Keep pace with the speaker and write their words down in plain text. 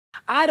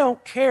I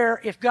don't care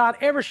if God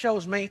ever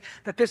shows me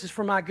that this is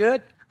for my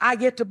good. I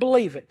get to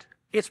believe it.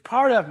 It's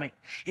part of me.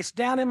 It's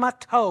down in my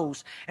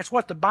toes. It's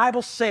what the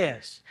Bible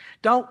says.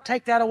 Don't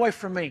take that away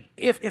from me.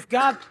 If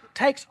God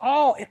takes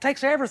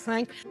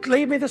everything,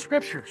 leave me the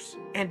scriptures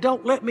and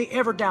don't let me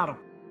ever doubt them.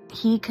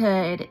 He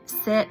could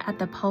sit at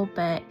the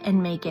pulpit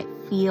and make it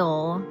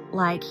feel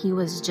like he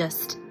was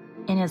just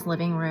in his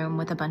living room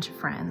with a bunch of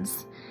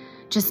friends,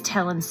 just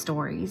telling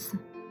stories,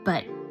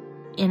 but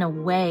in a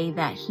way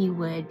that he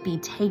would be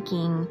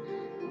taking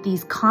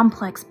these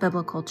complex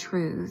biblical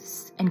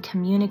truths and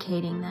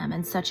communicating them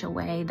in such a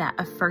way that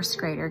a first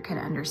grader could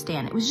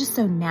understand. It was just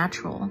so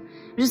natural.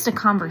 It was just a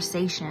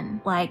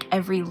conversation. Like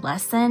every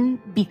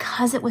lesson,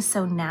 because it was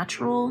so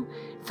natural,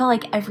 it felt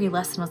like every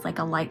lesson was like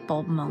a light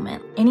bulb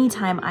moment.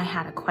 Anytime I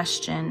had a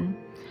question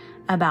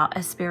about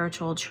a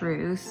spiritual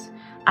truth,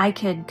 I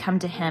could come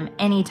to him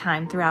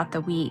anytime throughout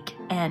the week,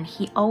 and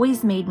he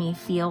always made me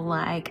feel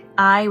like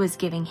I was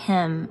giving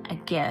him a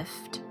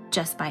gift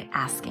just by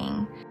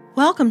asking.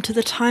 Welcome to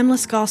the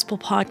Timeless Gospel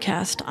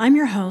Podcast. I'm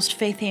your host,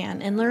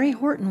 Faithann, and Larry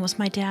Horton was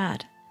my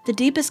dad. The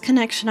deepest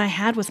connection I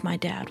had with my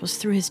dad was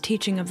through his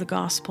teaching of the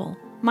gospel.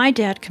 My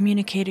dad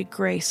communicated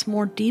grace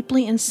more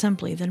deeply and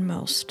simply than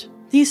most.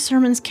 These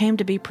sermons came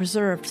to be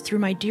preserved through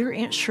my dear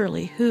Aunt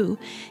Shirley, who,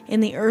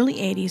 in the early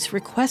 80s,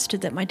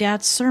 requested that my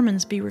dad's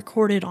sermons be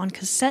recorded on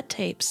cassette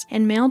tapes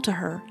and mailed to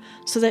her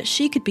so that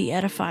she could be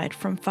edified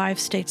from 5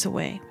 states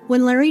away.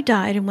 When Larry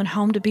died and went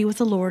home to be with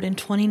the Lord in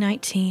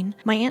 2019,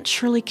 my Aunt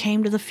Shirley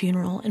came to the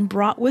funeral and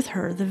brought with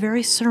her the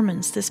very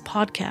sermons this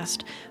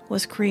podcast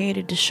was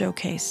created to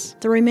showcase.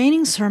 The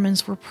remaining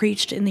sermons were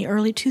preached in the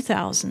early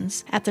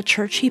 2000s at the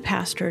church he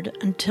pastored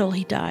until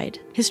he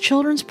died. His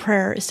children's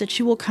prayer is that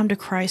you will come to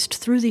Christ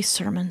through these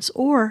sermons,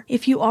 or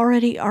if you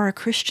already are a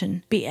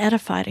Christian, be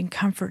edified and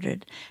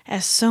comforted,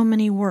 as so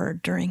many were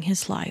during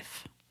his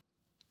life.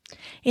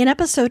 In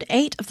episode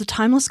 8 of the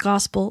Timeless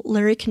Gospel,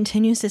 Larry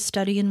continues his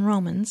study in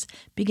Romans,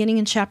 beginning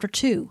in chapter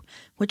 2,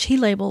 which he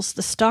labels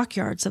the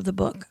stockyards of the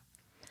book.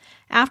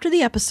 After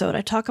the episode,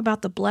 I talk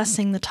about the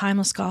blessing the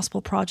Timeless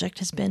Gospel Project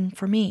has been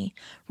for me,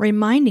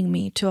 reminding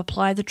me to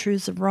apply the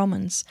truths of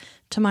Romans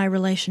to my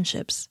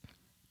relationships.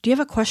 Do you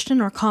have a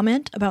question or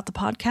comment about the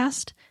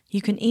podcast?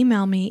 You can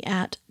email me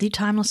at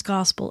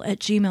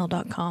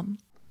thetimelessgospel@gmail.com.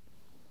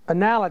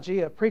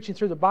 Analogy of preaching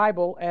through the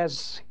Bible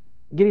as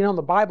getting on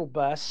the Bible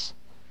bus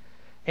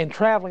and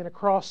traveling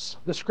across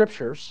the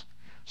Scriptures,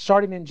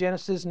 starting in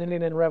Genesis and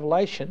ending in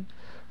Revelation,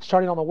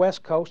 starting on the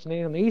West Coast and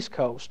ending on the East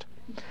Coast.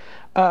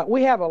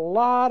 We have a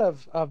lot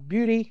of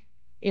beauty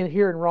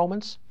here in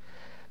Romans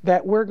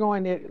that we're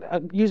going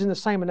to, using the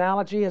same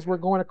analogy as we're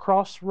going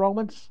across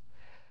Romans.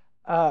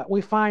 We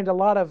find a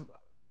lot of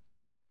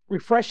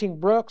refreshing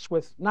brooks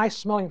with nice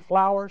smelling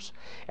flowers,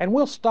 and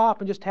we'll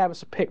stop and just have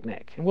us a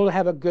picnic, and we'll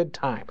have a good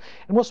time,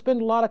 and we'll spend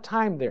a lot of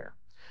time there.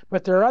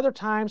 But there are other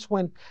times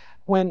when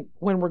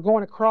we're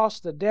going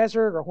across the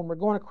desert, or when we're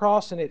going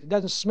across and it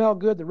doesn't smell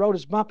good, the road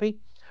is bumpy,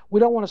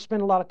 we don't want to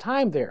spend a lot of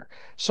time there.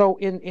 So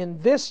in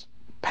this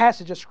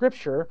passage of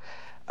Scripture,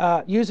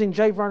 using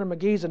J. Vernon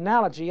McGee's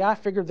analogy, I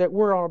figured that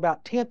we're on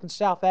about 10th and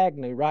South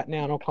Agnew right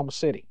now in Oklahoma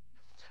City.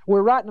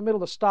 We're right in the middle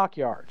of the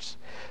stockyards.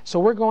 So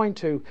we're going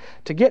to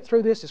get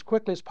through this as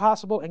quickly as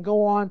possible and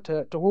go on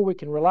to where we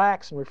can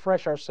relax and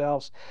refresh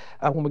ourselves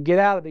when we get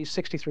out of these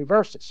 63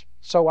 verses.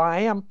 So I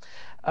am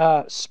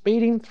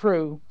speeding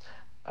through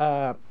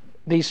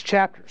these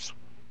chapters.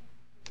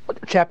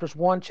 Chapters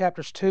 1,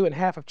 chapters 2, and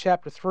half of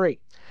chapter 3.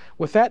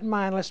 With that in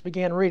mind, let's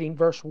begin reading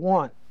verse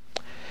 1.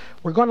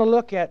 We're going to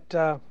look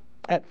at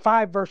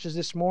 5 verses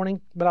this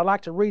morning, but I'd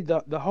like to read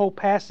the whole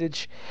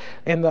passage,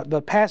 and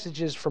the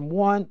passages from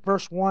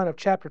verse 1 of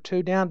chapter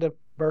 2 down to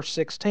verse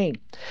 16.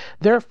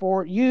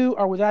 Therefore, you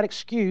are without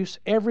excuse,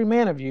 every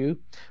man of you,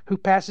 who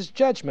passes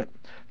judgment.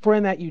 For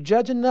in that you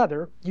judge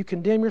another, you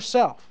condemn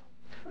yourself.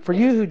 For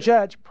you who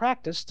judge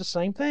practice the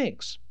same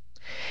things.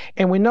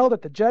 And we know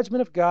that the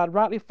judgment of God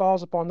rightly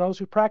falls upon those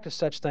who practice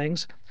such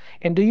things.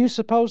 And do you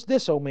suppose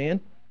this, O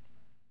man?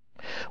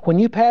 When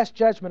you pass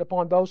judgment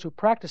upon those who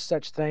practice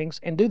such things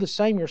and do the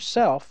same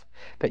yourself,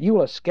 that you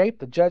will escape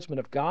the judgment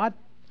of God?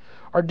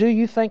 Or do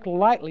you think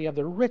lightly of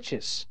the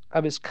riches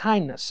of His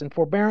kindness and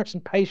forbearance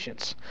and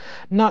patience,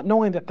 not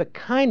knowing that the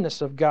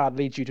kindness of God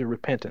leads you to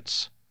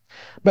repentance?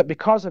 But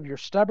because of your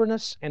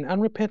stubbornness and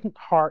unrepentant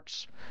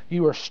hearts,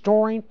 you are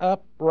storing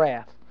up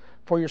wrath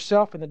for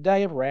yourself in the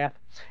day of wrath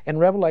and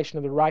revelation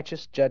of the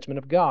righteous judgment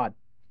of God,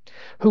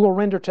 who will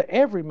render to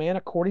every man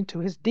according to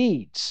his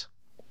deeds.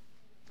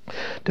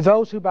 To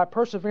those who by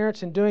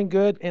perseverance in doing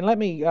good, and let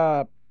me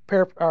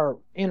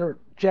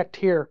interject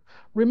here,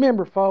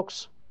 remember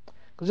folks,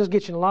 because this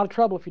gets you in a lot of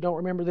trouble if you don't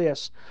remember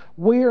this,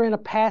 we are in a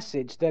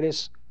passage that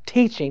is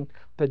teaching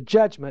the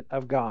judgment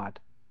of God.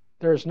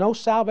 There is no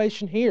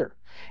salvation here.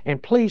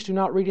 And please do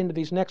not read into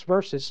these next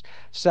verses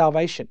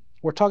salvation.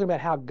 We're talking about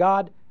how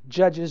God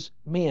judges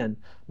men,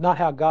 not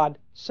how God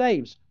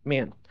saves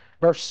men.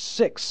 Verse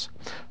 6,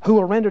 who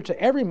will render to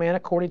every man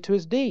according to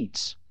his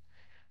deeds.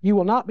 You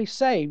will not be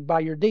saved by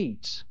your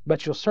deeds,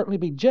 but you'll certainly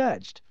be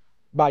judged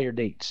by your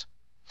deeds.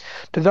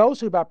 To those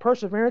who by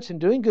perseverance in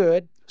doing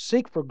good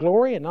seek for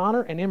glory and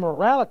honor and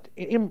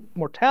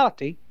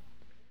immortality,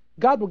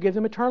 God will give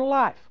them eternal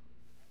life.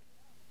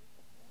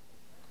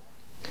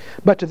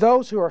 But to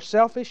those who are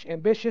selfish,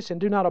 ambitious, and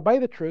do not obey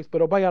the truth,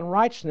 but obey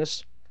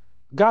unrighteousness,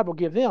 God will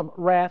give them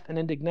wrath and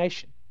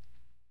indignation.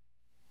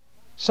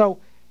 So,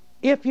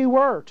 if you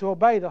were to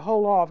obey the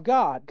whole law of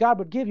God, God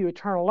would give you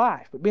eternal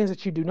life. But being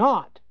that you do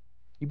not,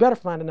 you better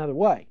find another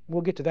way.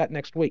 We'll get to that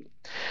next week.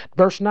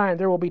 Verse 9,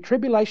 there will be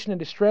tribulation and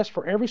distress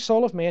for every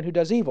soul of man who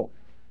does evil,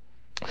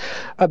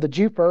 of the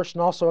Jew first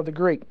and also of the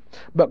Greek.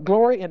 But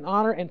glory and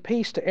honor and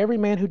peace to every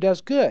man who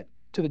does good,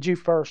 to the Jew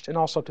first and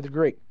also to the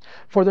Greek.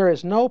 For there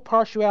is no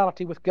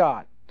partiality with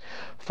God.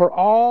 For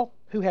all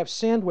who have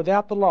sinned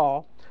without the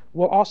law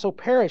will also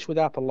perish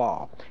without the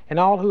law, and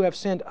all who have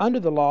sinned under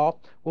the law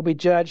will be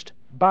judged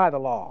by the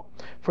law.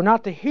 For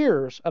not the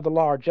hearers of the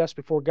law are just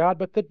before God,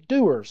 but the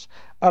doers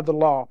of the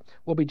law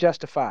will be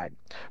justified.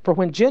 For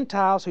when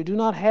Gentiles who do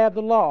not have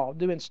the law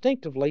do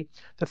instinctively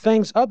the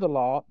things of the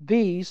law,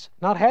 these,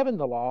 not having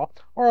the law,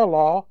 are a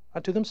law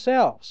unto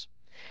themselves,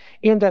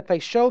 in that they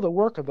show the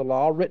work of the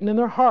law written in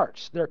their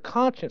hearts, their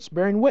conscience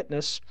bearing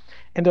witness,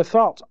 and their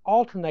thoughts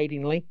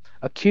alternatingly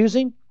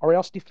accusing or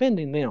else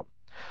defending them.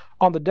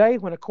 On the day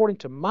when, according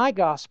to my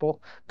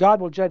gospel, God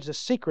will judge the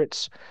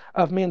secrets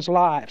of men's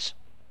lives.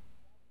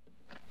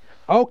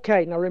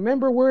 Okay, now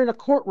remember, we're in a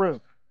courtroom.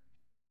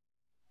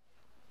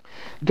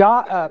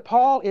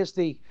 Paul is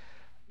the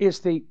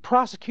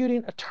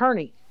prosecuting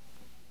attorney,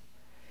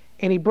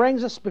 and he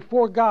brings us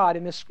before God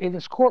in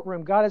this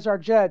courtroom. God is our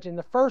judge, and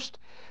the first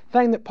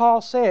thing that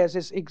Paul says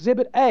is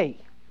Exhibit A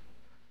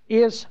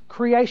is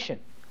creation.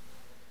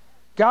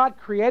 God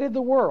created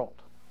the world,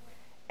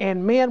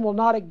 and men will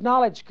not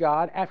acknowledge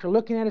God after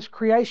looking at His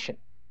creation.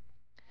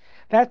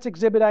 That's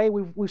Exhibit A.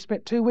 We've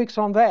spent 2 weeks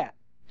on that.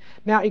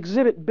 Now,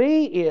 Exhibit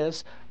B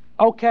is,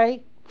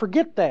 okay,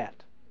 forget that.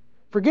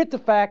 Forget the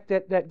fact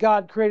that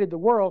God created the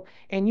world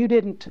and you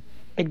didn't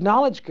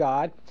acknowledge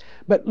God,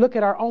 but look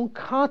at our own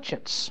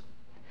conscience.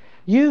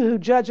 You who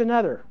judge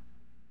another,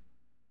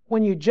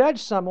 when you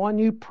judge someone,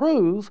 you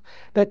prove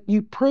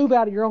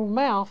out of your own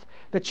mouth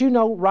that you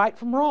know right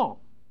from wrong.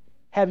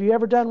 Have you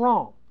ever done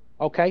wrong?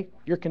 Okay,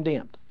 you're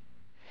condemned.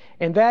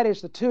 And that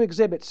is the two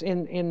exhibits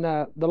in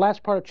the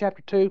last part of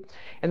chapter 2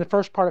 and the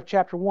first part of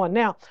chapter 1.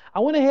 Now,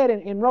 I went ahead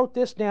and wrote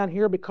this down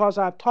here because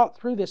I've taught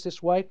through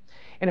this way.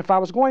 And if I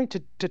was going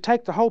to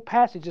take the whole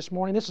passage this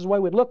morning, this is the way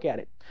we'd look at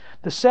it.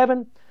 The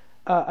 7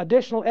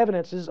 additional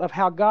evidences of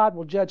how God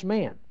will judge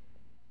man.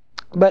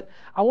 But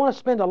I want to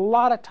spend a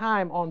lot of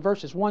time on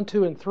verses 1,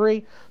 2, and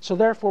 3. So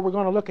therefore, we're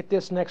going to look at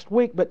this next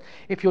week. But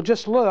if you'll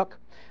just look,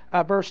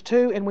 verse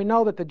 2, and we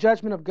know that the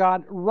judgment of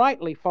God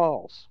rightly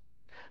falls.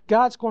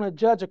 God's going to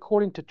judge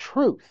according to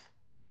truth.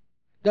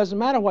 Doesn't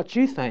matter what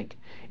you think.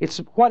 It's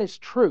what is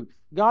truth.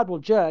 God will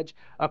judge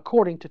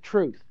according to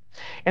truth.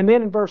 And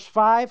then in verse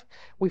 5,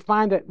 we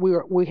find that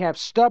we have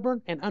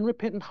stubborn and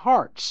unrepentant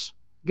hearts.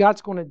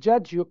 God's going to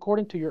judge you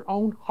according to your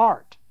own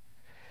heart.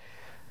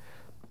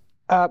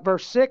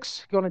 Verse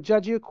 6, going to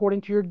judge you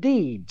according to your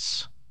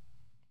deeds.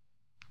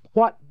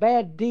 What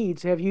bad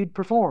deeds have you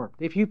performed?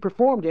 If you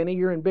performed any,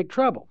 you're in big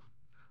trouble.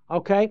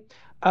 Okay?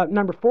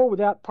 Number 4,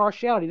 without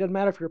partiality. It doesn't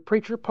matter if you're a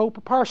preacher, pope,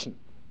 or parson.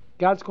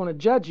 God's going to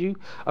judge you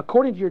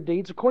according to your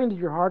deeds, according to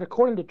your heart,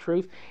 according to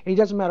truth, and it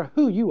doesn't matter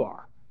who you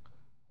are,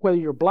 whether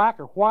you're black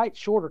or white,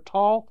 short or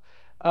tall,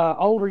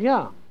 old or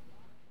young.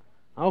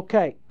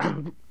 Okay.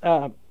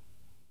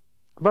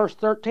 Verse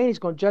 13, He's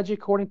going to judge you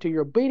according to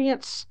your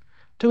obedience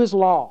to His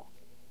law.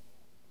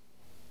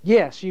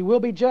 Yes, you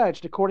will be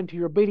judged according to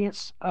your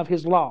obedience of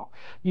His law.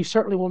 You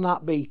certainly will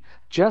not be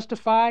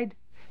justified.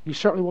 You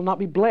certainly will not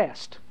be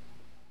blessed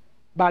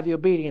by the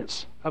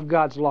obedience of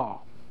God's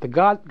law.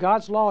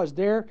 God's law is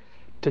there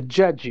to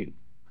judge you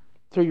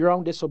through your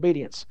own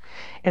disobedience.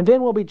 And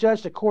then we'll be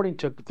judged according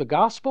to the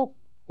gospel.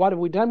 What have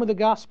we done with the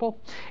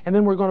gospel? And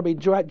then we're going to be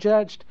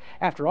judged,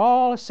 after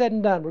all is said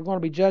and done, we're going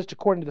to be judged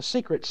according to the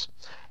secrets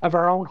of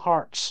our own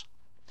hearts.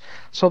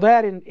 So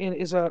that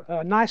is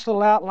a nice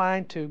little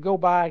outline to go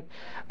by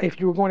if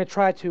you were going to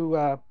try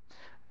to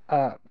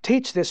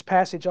teach this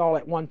passage all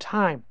at one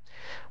time.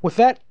 With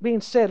that being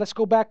said, let's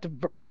go back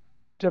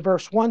to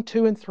verse 1,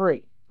 2, and 3.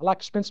 I'd like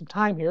to spend some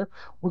time here.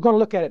 We're going to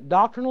look at it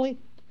doctrinally,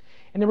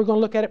 and then we're going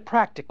to look at it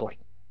practically.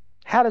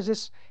 How does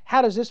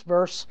this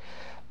verse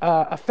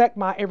affect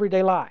my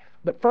everyday life?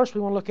 But first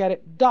we want to look at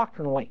it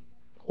doctrinally.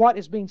 What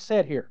is being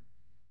said here?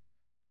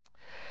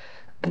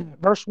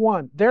 Verse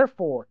 1,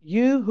 therefore,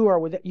 you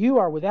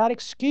are without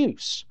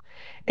excuse,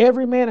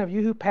 every man of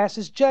you who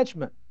passes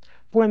judgment.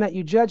 For in that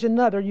you judge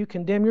another, you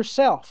condemn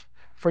yourself.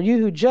 For you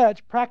who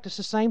judge practice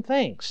the same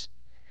things.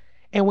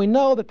 And we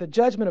know that the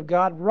judgment of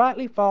God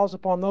rightly falls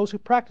upon those who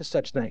practice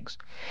such things.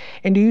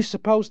 And do you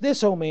suppose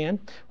this, O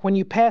man, when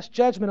you pass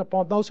judgment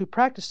upon those who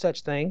practice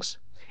such things,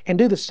 and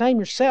do the same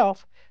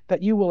yourself,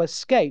 that you will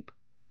escape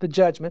the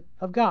judgment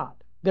of God?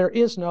 There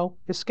is no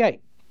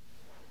escape.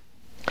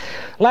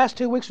 Last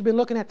 2 weeks we've been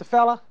looking at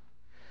the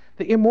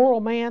immoral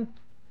man,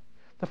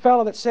 the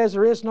fellow that says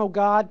there is no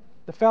God,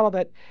 the fellow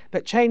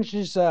that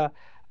changes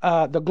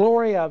the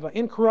glory of an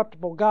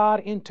incorruptible God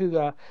into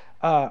the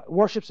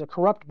worships a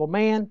corruptible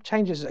man,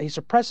 he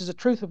suppresses the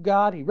truth of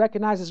God, he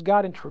recognizes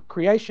God in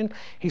creation,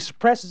 he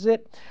suppresses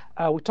it.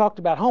 We talked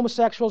about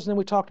homosexuals, and then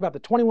we talked about the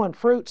 21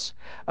 fruits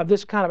of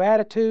this kind of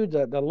attitude,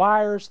 the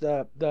liars,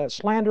 the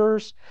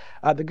slanderers,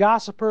 the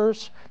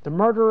gossipers, the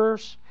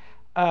murderers.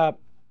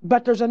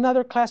 But there's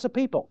another class of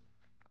people.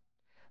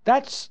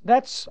 That's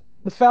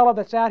the fellow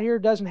that's out here,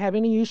 doesn't have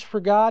any use for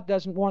God,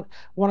 doesn't want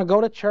to go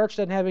to church,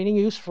 doesn't have any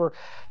use for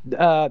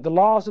the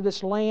laws of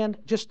this land,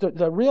 just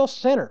the real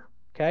sinner.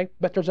 Okay?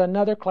 But there's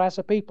another class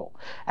of people.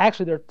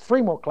 Actually, there are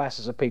 3 more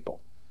classes of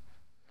people.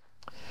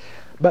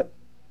 But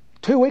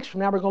 2 weeks from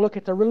now, we're going to look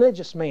at the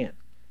religious man,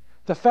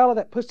 the fellow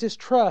that puts his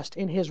trust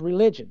in his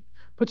religion,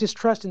 puts his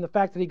trust in the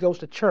fact that he goes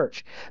to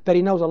church, that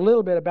he knows a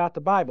little bit about the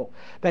Bible,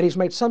 that he's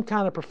made some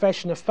kind of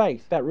profession of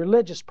faith. That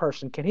religious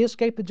person, can he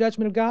escape the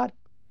judgment of God?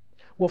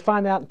 We'll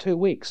find out in 2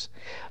 weeks.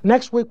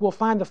 Next week, we'll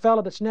find the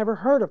fellow that's never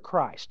heard of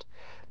Christ.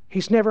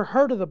 He's never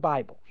heard of the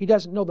Bible. He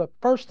doesn't know the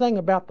first thing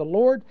about the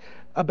Lord,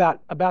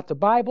 about the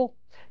Bible.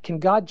 Can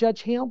God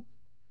judge him?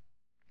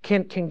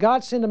 Can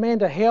God send a man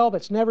to hell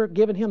that's never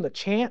given him the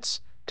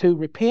chance to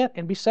repent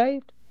and be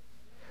saved?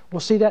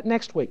 We'll see that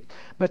next week.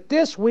 But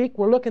this week,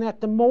 we're looking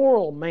at the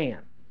moral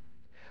man.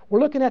 We're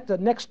looking at the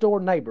next door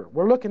neighbor.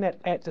 We're looking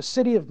at the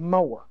city of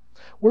Moa.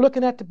 We're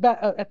looking at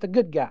the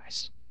good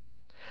guys.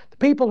 The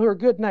people who are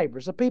good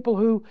neighbors, the people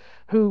who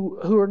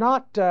are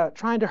not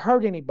trying to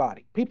hurt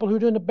anybody, people who are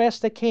doing the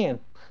best they can.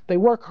 They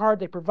work hard,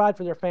 they provide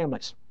for their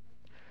families.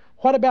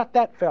 What about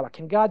that fella?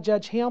 Can God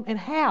judge him, and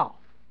how?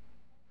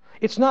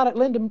 It's not,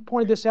 Linda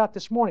pointed this out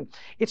this morning,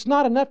 it's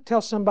not enough to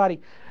tell somebody,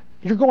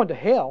 you're going to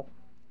hell,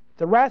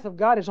 the wrath of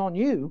God is on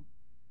you,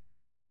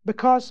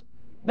 because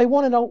they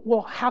want to know,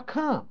 well, how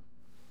come?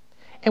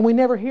 And we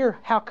never hear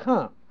how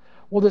come.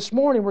 Well, this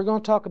morning we're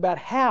going to talk about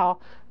how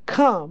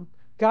come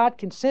God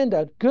can send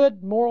a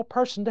good moral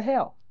person to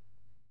hell.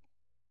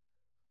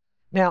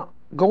 Now,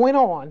 going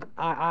on,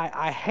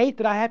 I hate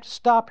that I have to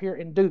stop here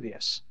and do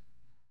this,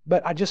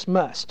 but I just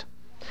must.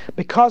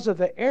 Because of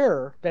the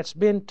error that's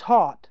been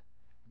taught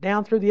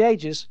down through the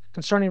ages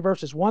concerning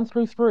verses 1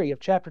 through 3 of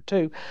chapter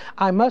 2,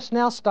 I must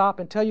now stop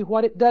and tell you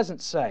what it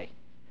doesn't say.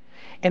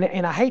 And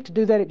I hate to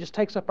do that, it just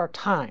takes up our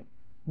time.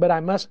 But I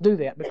must do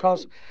that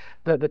because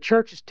the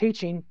church is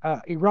teaching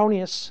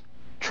erroneous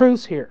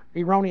truths here,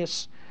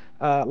 erroneous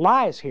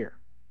lies here.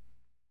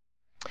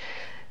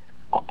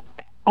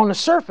 On the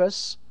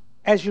surface,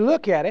 as you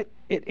look at it,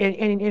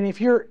 and if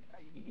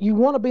you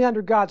want to be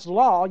under God's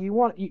law,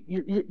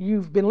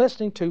 you've been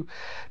listening to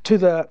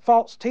the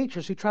false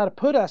teachers who try to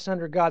put us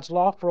under God's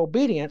law for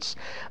obedience,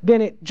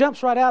 then it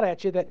jumps right out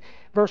at you that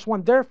verse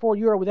 1, therefore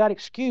you are without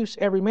excuse,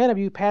 every man of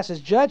you passes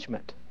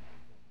judgment.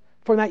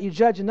 For that you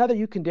judge another,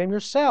 you condemn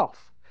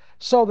yourself.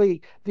 So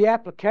the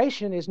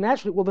application is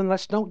naturally, well then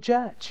let's don't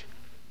judge.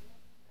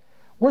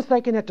 We're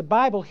thinking that the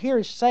Bible here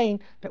is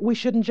saying that we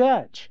shouldn't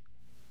judge.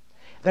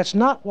 That's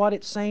not what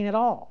it's saying at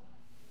all.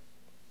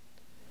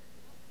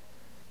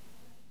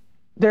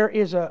 There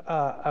is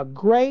a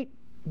great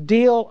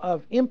deal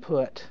of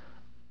input,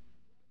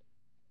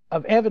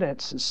 of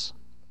evidences,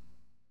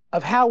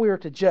 of how we are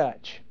to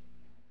judge.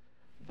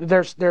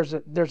 There's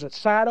a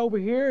side over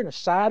here and a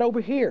side over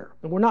here.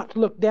 And we're not to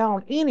look down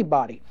on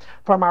anybody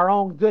from our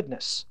own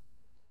goodness.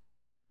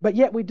 But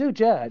yet we do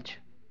judge.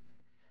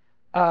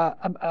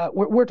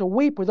 We're to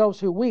weep with those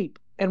who weep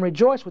and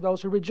rejoice with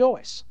those who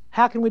rejoice.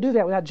 How can we do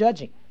that without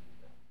judging?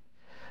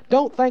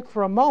 Don't think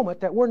for a moment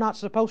that we're not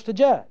supposed to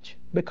judge,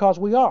 because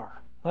we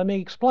are. Let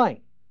me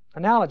explain.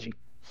 Analogy.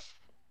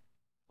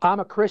 I'm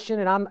a Christian,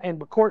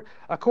 and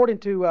according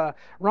to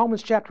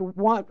Romans chapter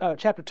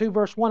 2,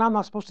 verse 1, I'm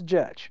not supposed to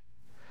judge.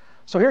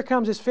 So here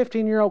comes this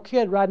 15-year-old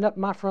kid riding up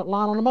my front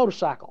lawn on a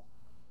motorcycle.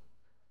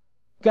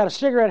 Got a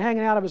cigarette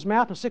hanging out of his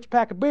mouth and a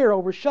 6-pack of beer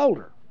over his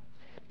shoulder.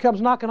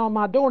 Comes knocking on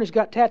my door, and he's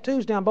got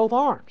tattoos down both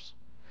arms.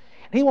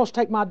 And he wants to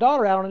take my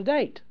daughter out on a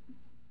date.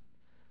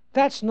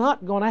 That's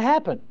not going to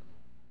happen.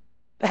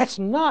 That's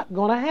not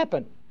going to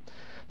happen.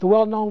 The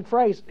well-known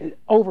phrase,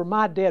 over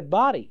my dead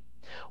body.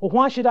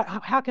 Well,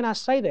 how can I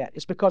say that?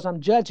 It's because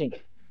I'm judging.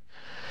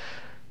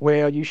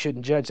 Well, you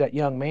shouldn't judge that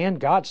young man.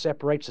 God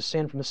separates the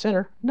sin from the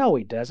sinner. No,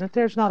 He doesn't.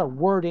 There's not a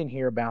word in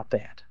here about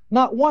that.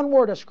 Not one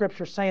word of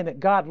Scripture saying that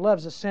God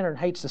loves the sinner and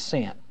hates the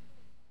sin.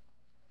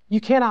 You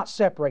cannot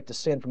separate the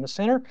sin from the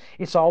sinner.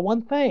 It's all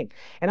one thing.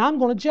 And I'm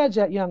going to judge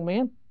that young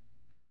man.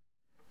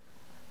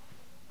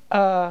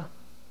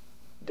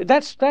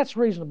 That's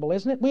reasonable,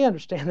 isn't it? We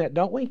understand that,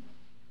 don't we?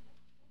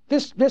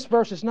 This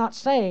verse is not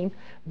saying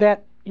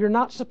that you're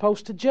not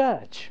supposed to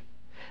judge.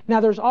 Now,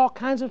 there's all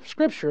kinds of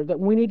Scripture that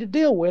we need to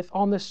deal with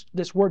on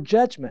this word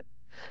judgment,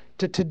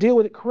 to deal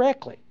with it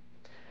correctly.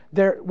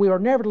 We are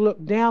never to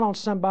look down on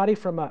somebody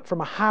from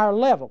a higher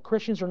level.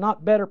 Christians are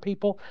not better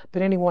people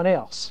than anyone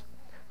else.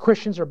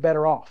 Christians are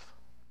better off.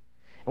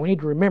 And we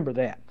need to remember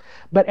that.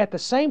 But at the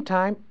same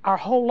time, our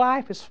whole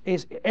life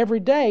is every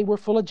day we're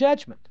full of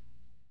judgment.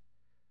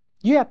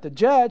 You have to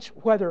judge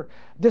whether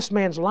this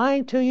man's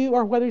lying to you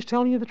or whether he's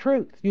telling you the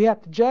truth. You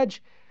have to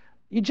judge.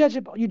 You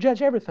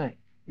judge everything.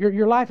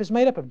 Your life is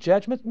made up of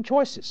judgment and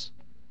choices.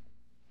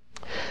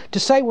 To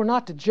say we're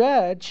not to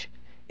judge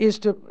is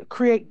to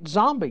create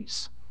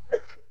zombies.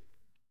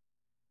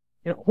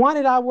 Why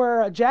did I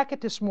wear a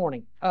jacket this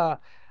morning? Why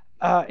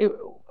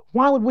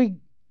would we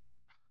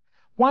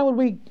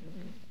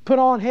put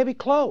on heavy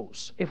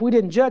clothes if we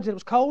didn't judge that it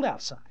was cold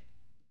outside?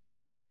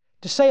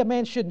 To say a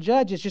man shouldn't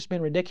judge has just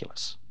been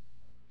ridiculous.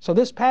 So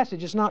this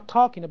passage is not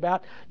talking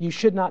about you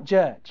should not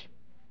judge,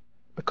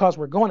 because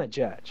we're going to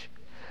judge.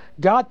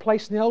 God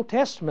placed in the Old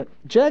Testament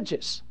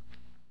judges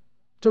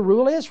to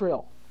rule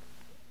Israel.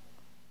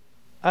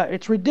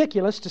 It's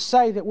ridiculous to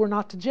say that we're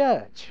not to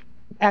judge.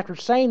 After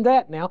saying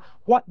that now,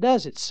 what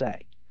does it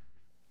say?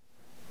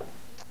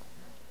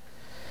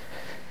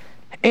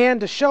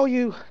 And to show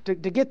you, to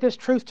get this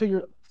truth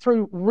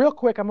through real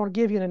quick, I'm going to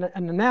give you an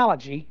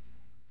analogy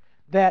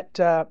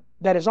that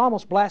is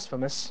almost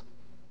blasphemous.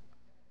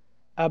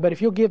 But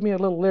if you'll give me a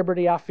little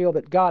liberty, I feel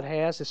that God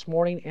has this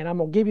morning, and I'm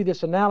going to give you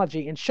this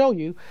analogy and show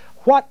you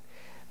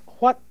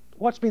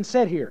what's been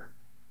said here.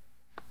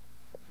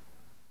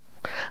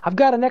 I've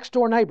got a next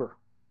door neighbor.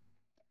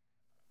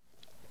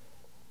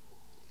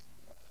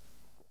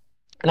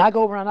 And I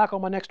go over and I knock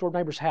on my next door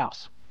neighbor's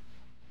house,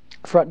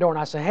 front door, and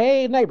I say,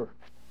 "Hey, neighbor,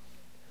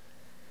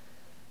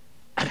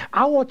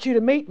 I want you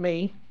to meet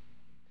me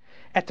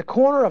at the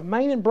corner of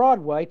Main and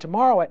Broadway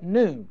tomorrow at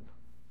noon,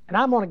 and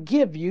I'm going to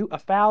give you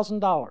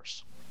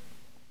 $1,000.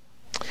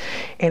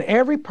 And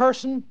every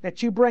person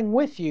that you bring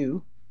with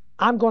you,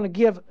 I'm going to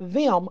give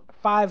them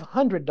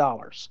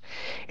 $500.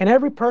 And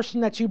every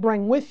person that you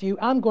bring with you,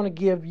 I'm going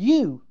to give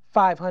you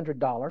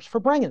 $500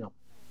 for bringing them."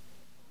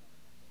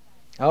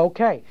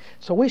 Okay,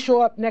 so I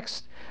show up the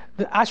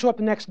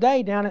next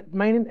day down at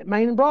Main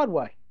and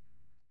Broadway.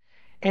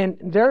 And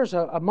there's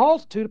a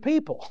multitude of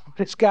people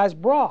this guy's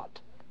brought.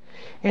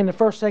 And the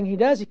first thing he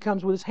does, he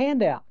comes with his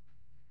hand out.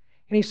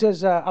 And he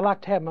says, "I'd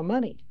like to have my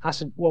money." I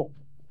said, "Well,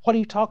 what are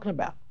you talking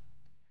about?"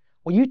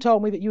 "Well, you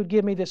told me that you would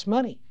give me this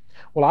money."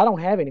 "Well, I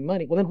don't have any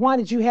money." "Well, then why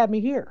did you have me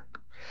here?"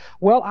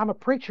 "Well, I'm a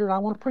preacher and I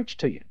want to preach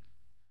to you.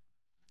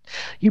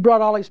 You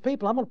brought all these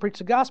people. I'm going to preach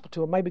the gospel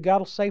to them. Maybe God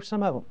will save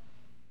some of them."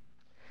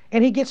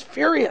 And he gets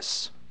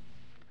furious.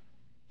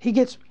 He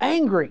gets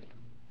angry.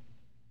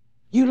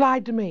 "You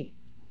lied to me."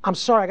 I'm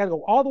sorry, I got to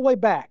go all the way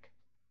back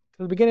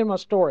to the beginning of my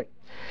story.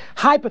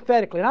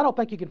 Hypothetically, and I don't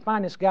think you can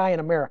find this guy in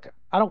America.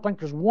 I don't think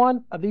there's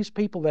one of these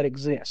people that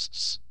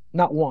exists.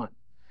 Not one.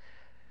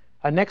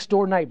 A next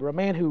door neighbor, a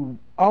man who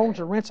owns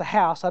or rents a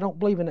house. I don't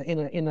believe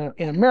in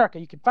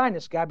America you can find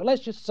this guy, but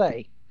let's just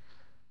say,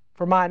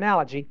 for my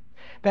analogy,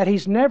 that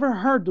he's never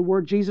heard the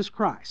word Jesus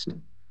Christ.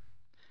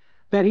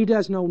 That he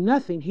does know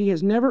nothing. He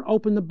has never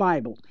opened the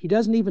Bible. He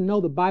doesn't even know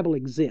the Bible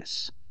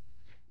exists.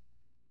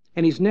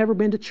 And he's never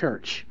been to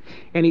church.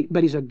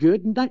 But he's a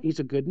good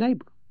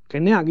neighbor. Okay,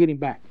 now I'll get him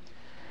back.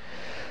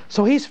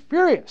 So he's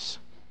furious.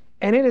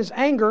 And in his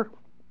anger,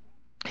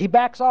 he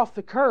backs off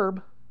the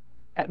curb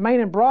at Main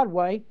and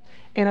Broadway,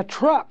 and a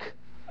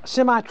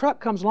semi-truck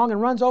comes along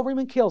and runs over him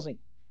and kills him.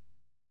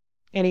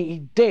 And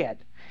he's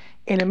dead.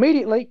 And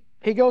immediately,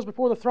 he goes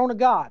before the throne of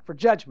God for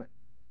judgment.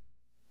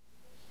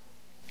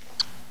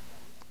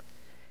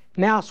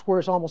 Now it's where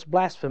it's almost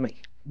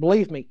blasphemy.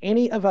 Believe me,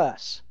 any of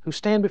us who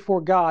stand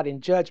before God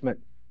in judgment,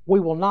 we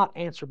will not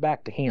answer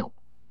back to Him.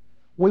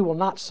 We will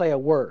not say a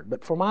word.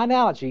 But for my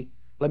analogy,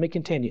 let me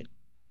continue.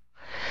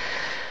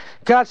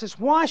 God says,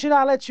 "Why should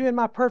I let you in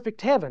my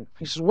perfect heaven?"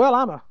 He says, "Well,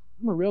 I'm a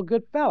real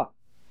good fellow.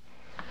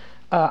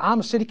 I'm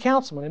a city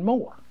councilman and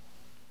more.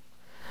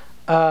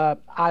 I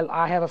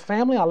have a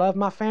family. I love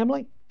my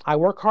family. I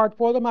work hard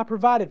for them. I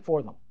provided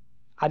for them.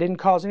 I didn't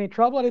cause any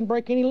trouble. I didn't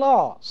break any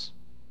laws.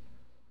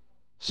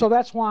 So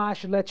that's why I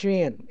should let you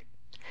in."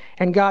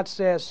 And God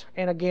says,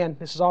 and again,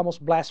 this is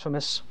almost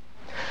blasphemous,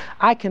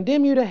 "I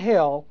condemn you to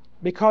hell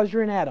because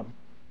you're in Adam.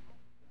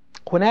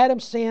 When Adam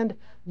sinned,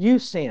 you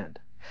sinned.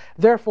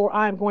 Therefore,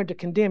 I am going to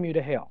condemn you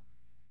to hell."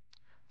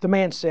 The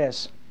man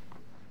says,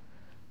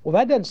 "Well,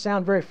 that doesn't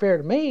sound very fair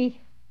to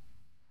me.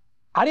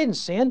 I didn't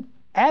sin.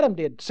 Adam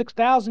did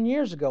 6,000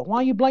 years ago. Why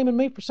are you blaming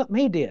me for something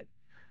he did?"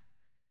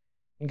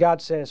 And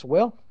God says,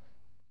 "Well,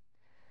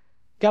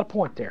 got a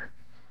point there.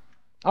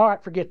 All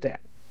right, forget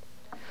that.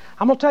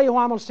 I'm going to tell you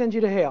why I'm going to send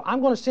you to hell.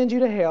 I'm going to send you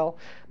to hell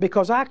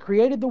because I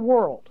created the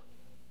world.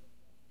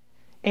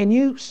 And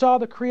you saw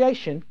the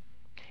creation,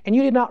 and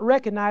you did not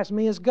recognize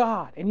me as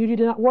God, and you did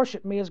not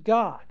worship me as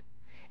God."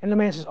 And the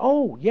man says,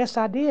 "Oh, yes,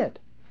 I did.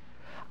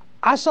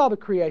 I saw the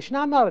creation.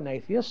 I'm not an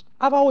atheist.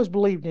 I've always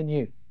believed in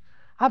you.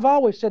 I've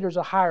always said there's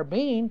a higher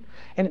being,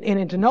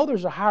 and to know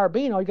there's a higher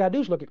being, all you got to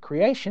do is look at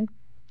creation.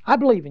 I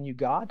believe in you,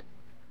 God.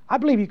 I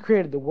believe you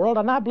created the world,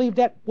 and I believe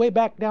that way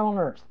back down on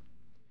earth."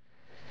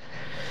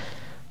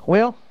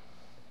 "Well,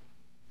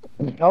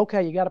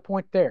 okay, you got a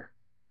point there.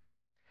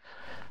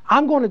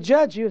 I'm going to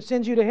judge you and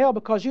send you to hell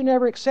because you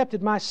never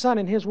accepted my Son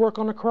and His work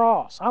on the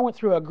cross. I went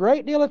through a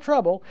great deal of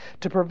trouble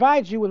to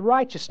provide you with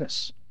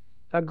righteousness.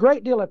 a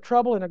great deal of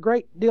trouble and a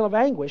great deal of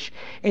anguish,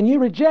 and you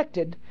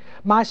rejected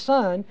my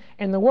son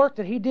and the work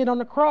that he did on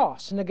the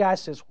cross. And the guy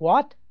says,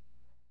 what?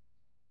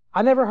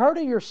 I never heard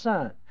of your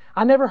son.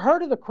 I never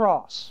heard of the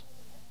cross.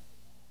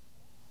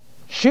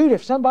 Shoot,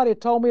 if somebody had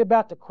told me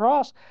about the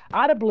cross,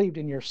 I'd have believed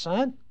in your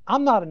son.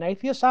 I'm not an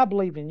atheist. I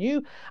believe in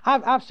you.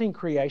 I've seen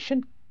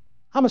creation.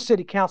 I'm a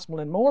city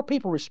councilman and more.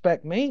 People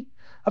respect me.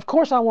 Of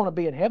course I want to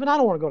be in heaven. I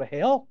don't want to go to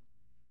hell.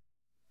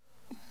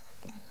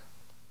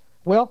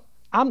 Well,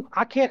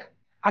 I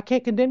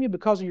can't condemn you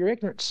because of your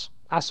ignorance,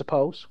 I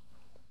suppose.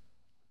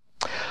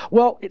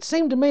 Well, it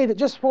seemed to me that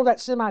just before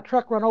that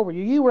semi-truck run over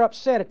you, you were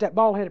upset at that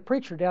bald-headed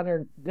preacher down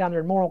there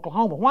in Moore,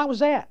 Oklahoma. Why was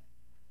that?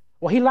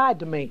 Well, he lied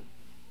to me.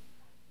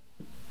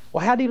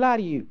 Well, how did he lie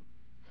to you?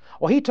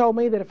 Well, he told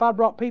me that if I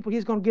brought people,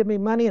 he's going to give me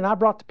money, and I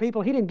brought the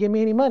people, he didn't give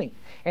me any money.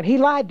 And he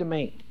lied to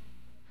me.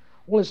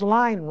 Well, is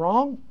lying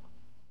wrong?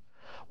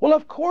 Well,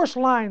 of course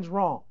lying's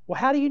wrong. Well,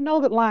 how do you know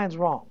that lying's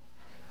wrong?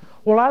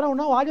 Well, I don't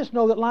know. I just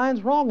know that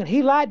lying's wrong, and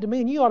he lied to me,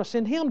 and you ought to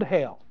send him to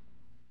hell.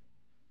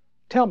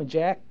 Tell me,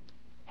 Jack,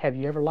 have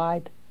you ever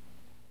lied?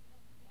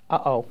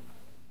 Uh-oh.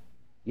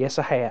 Yes,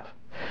 I have.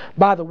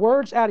 By the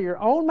words out of your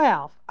own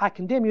mouth, I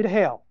condemn you to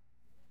hell.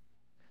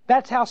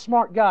 That's how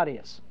smart God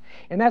is.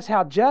 And that's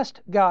how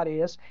just God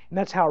is, and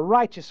that's how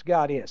righteous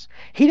God is.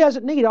 He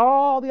doesn't need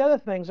all the other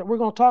things that we're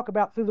going to talk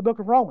about through the book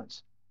of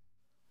Romans.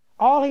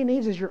 All he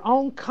needs is your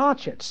own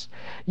conscience.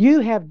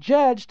 You have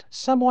judged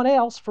someone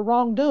else for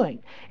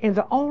wrongdoing. And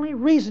the only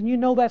reason you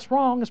know that's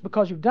wrong is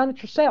because you've done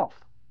it yourself.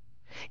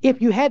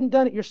 If you hadn't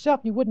done it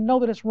yourself, you wouldn't know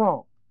that it's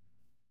wrong.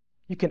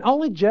 You can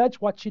only judge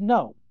what you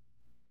know.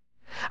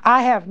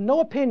 I have no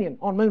opinion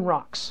on moon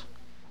rocks.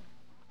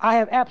 I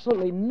have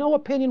absolutely no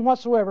opinion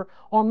whatsoever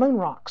on moon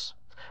rocks.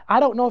 I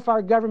don't know if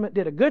our government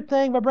did a good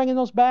thing by bringing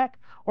those back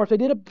or if they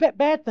did a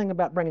bad thing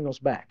about bringing those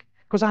back,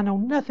 because I know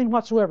nothing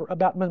whatsoever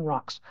about moon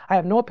rocks. I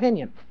have no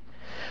opinion.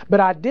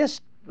 But I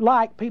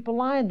dislike people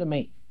lying to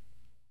me.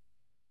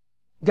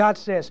 God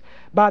says,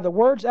 by the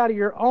words out of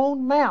your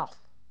own mouth,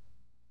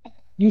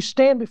 you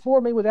stand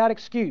before me without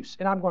excuse,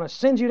 and I'm going to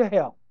send you to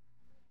hell.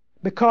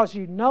 Because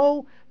you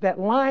know that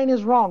lying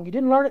is wrong. You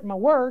didn't learn it in my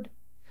word.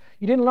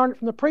 You didn't learn it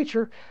from the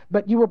preacher,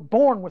 but you were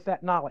born with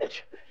that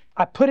knowledge.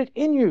 I put it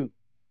in you.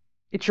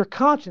 It's your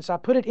conscience. I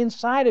put it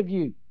inside of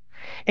you.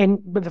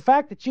 But the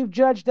fact that you've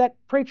judged that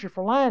preacher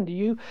for lying to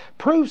you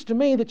proves to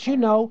me that you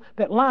know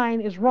that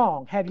lying is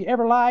wrong. Have you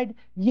ever lied?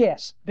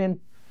 Yes. Then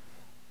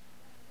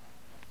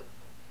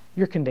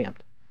you're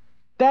condemned.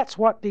 That's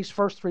what these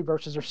first three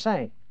verses are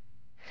saying.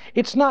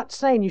 It's not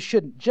saying you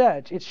shouldn't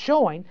judge. It's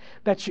showing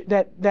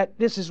that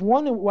this is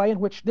one way in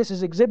which this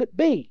is exhibit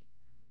B.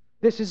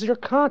 This is your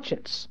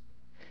conscience.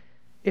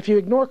 If you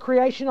ignore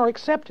creation or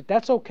accept it,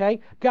 that's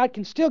okay. God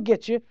can still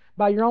get you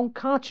by your own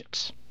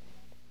conscience.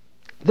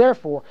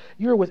 Therefore,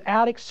 you're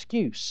without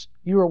excuse.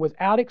 You are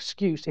without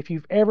excuse if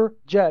you've ever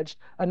judged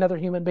another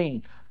human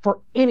being for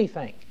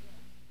anything.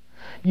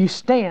 You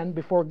stand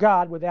before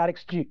God without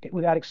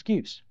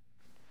excuse.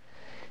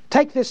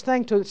 Take this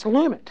thing to its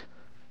limit.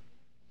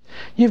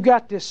 You've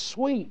got this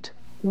sweet,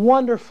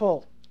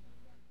 wonderful,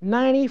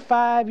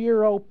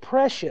 95-year-old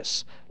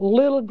precious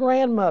little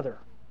grandmother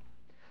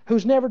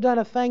who's never done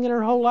a thing in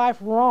her whole life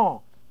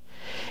wrong.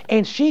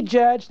 And she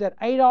judged that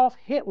Adolf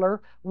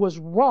Hitler was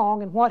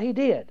wrong in what he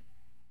did.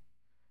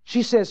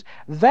 She says,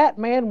 that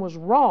man was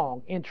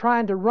wrong in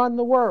trying to run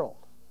the world.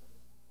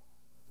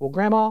 Well,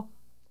 Grandma,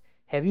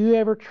 have you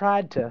ever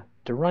tried to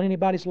run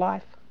anybody's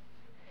life?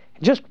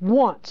 Just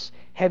once,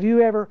 have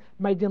you ever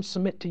made them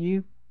submit to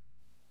you?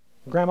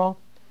 Grandma,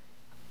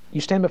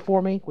 you stand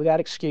before me without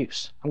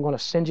excuse. I'm going to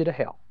send you to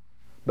hell.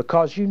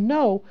 Because you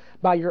know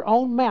by your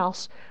own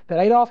mouth that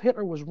Adolf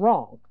Hitler was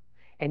wrong,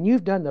 and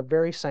you've done the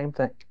very same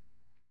thing.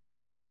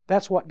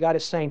 That's what God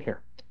is saying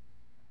here.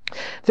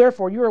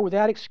 Therefore, you are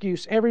without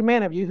excuse, every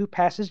man of you who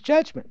passes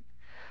judgment.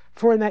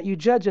 For in that you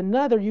judge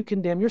another, you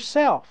condemn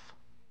yourself.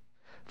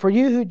 For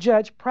you who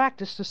judge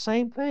practice the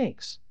same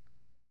things.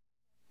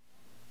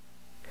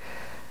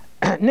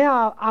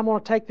 Now, I'm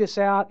going to take this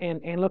out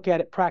and look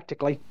at it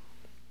practically.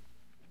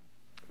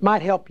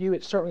 Might help you.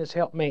 It certainly has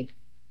helped me.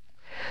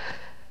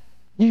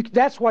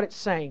 That's what it's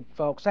saying,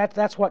 folks.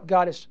 That's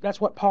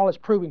what Paul is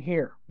proving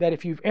here. That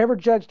if you've ever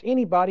judged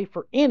anybody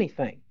for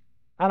anything,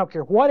 I don't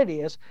care what it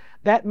is,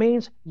 that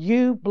means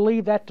you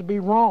believe that to be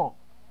wrong,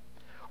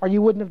 or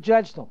you wouldn't have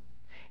judged them.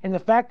 And the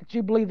fact that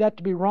you believe that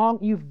to be wrong,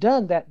 you've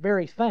done that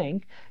very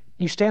thing.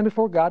 You stand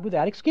before God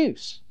without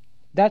excuse.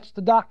 That's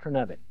the doctrine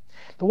of it.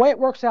 The way it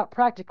works out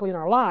practically in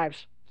our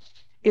lives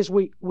is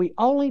we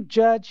only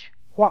judge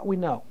what we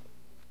know.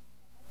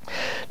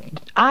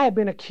 I have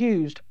been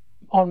accused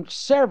on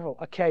several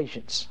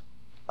occasions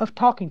of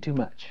talking too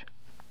much.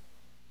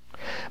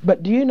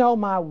 But do you know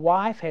my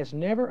wife has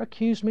never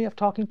accused me of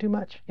talking too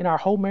much in our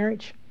whole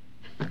marriage?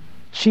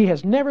 She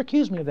has never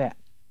accused me of that.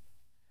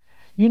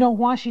 You know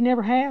why she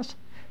never has?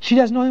 She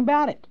doesn't know anything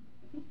about it.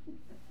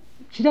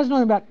 She doesn't know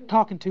anything about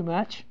talking too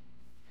much.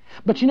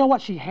 But you know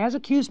what she has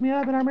accused me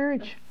of in our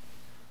marriage?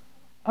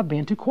 Of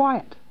being too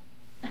quiet.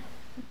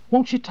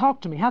 Won't you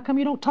talk to me? How come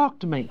you don't talk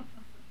to me?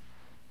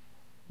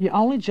 You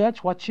only judge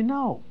what you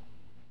know.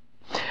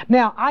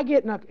 Now, I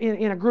get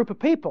in a group of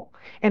people,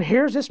 and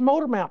here's this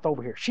motor mouth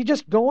over here. She's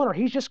just going, or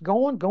he's just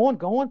going.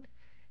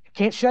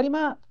 Can't shut him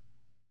up.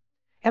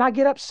 And I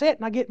get upset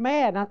and I get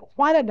mad.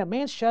 Why doesn't the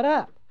man shut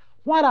up?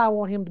 Why do I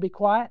want him to be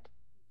quiet?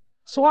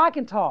 So I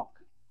can talk.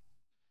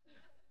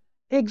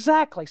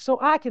 Exactly, so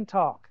I can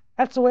talk.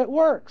 That's the way it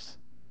works.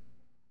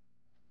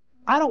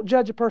 I don't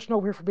judge a person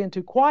over here for being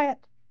too quiet.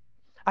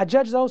 I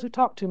judge those who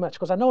talk too much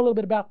because I know a little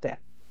bit about that.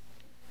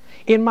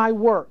 In my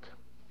work,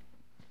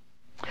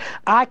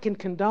 I can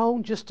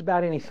condone just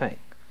about anything.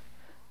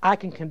 I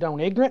can condone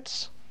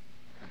ignorance.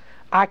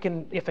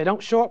 If they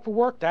don't show up for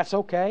work, that's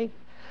okay.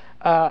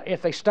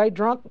 If they stay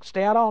drunk,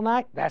 stay out all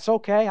night, that's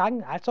okay.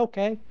 That's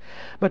okay.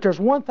 But there's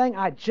one thing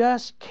I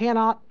just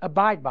cannot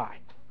abide by.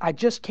 I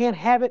just can't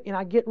have it, and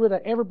I get rid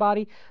of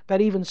everybody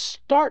that even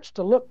starts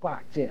to look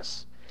like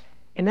this.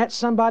 And that's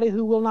somebody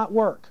who will not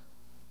work.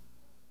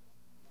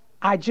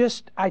 I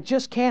just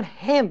can't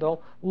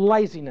handle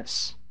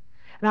laziness.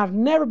 And I've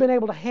never been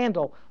able to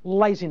handle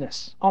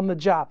laziness on the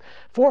job.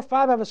 4 or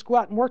 5 of us go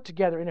out and work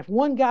together, and if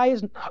one guy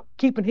isn't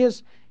keeping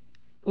his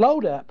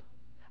load up,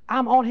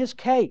 I'm on his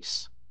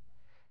case.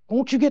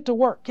 Won't you get to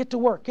work? Get to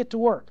work. Get to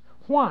work.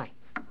 Why?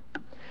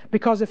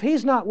 Because if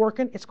he's not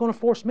working, it's going to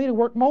force me to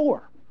work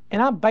more.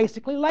 And I'm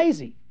basically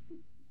lazy.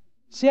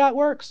 See how it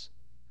works?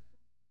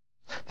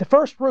 The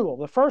first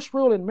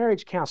rule in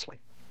marriage counseling,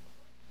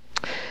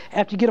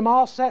 after you get them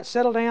all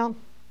settled down,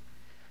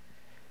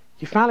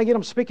 you finally get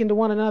them speaking to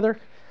one another,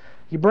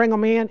 you bring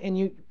them in and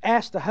you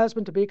ask the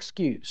husband to be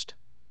excused.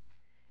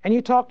 And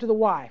you talk to the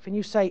wife and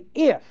you say,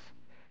 if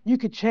you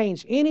could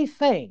change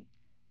anything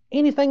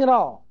at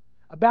all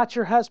about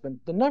your husband,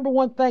 the number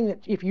one thing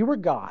that if you were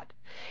God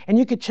and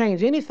you could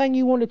change anything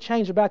you wanted to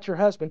change about your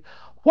husband,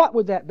 what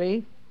would that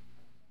be?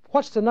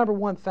 What's the number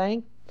one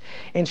thing?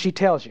 And she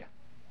tells you.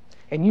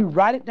 And you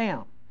write it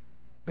down.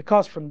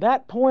 Because from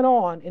that point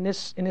on in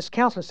this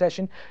counseling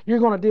session, you're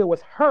going to deal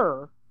with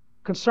her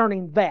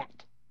concerning that.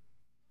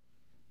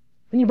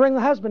 Then you bring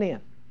the husband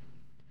in.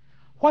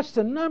 What's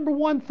the number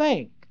one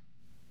thing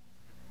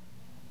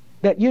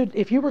that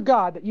if you were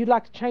God, that you'd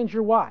like to change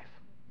your wife?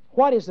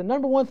 What is the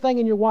number one thing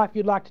in your wife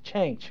you'd like to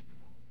change?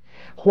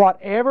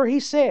 Whatever he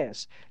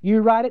says,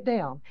 you write it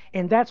down,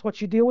 and that's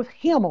what you deal with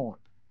him on.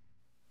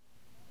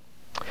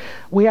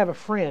 We have a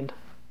friend,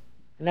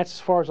 and that's as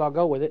far as I'll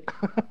go with it,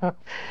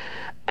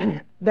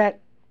 that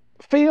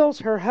feels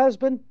her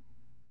husband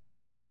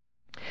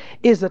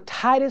is the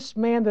tightest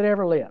man that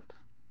ever lived.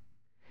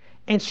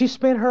 And she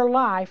spent her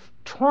life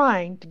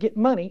trying to get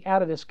money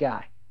out of this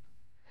guy.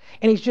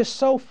 And he's just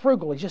so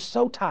frugal, he's just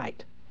so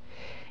tight.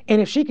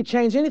 And if she could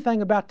change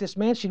anything about this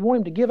man, she'd want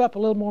him to give up a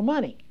little more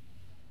money.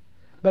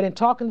 But in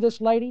talking to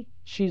this lady,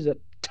 she's the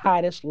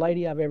tightest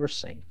lady I've ever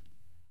seen.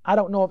 I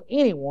don't know of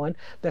anyone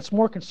that's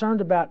more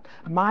concerned about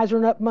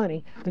misering up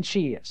money than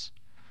she is.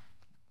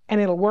 And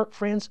it'll work,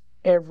 friends,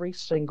 every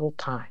single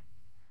time.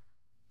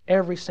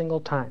 Every single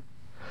time.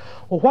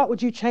 Well, what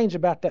would you change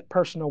about that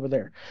person over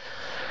there?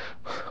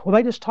 Well,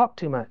 they just talk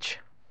too much.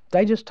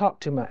 They just talk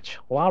too much.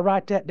 Well, I'll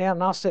write that down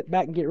and I'll sit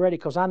back and get ready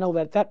because I know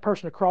that that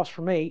person across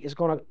from me is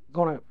going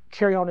to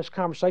carry on this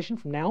conversation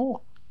from now on.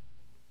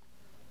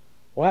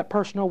 Well, that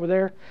person over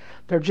there,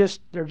 they're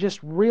just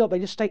real. They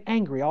just stay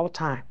angry all the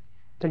time.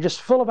 They're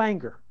just full of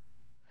anger.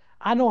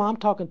 I know I'm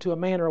talking to a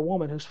man or a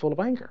woman who's full of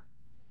anger.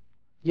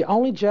 You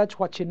only judge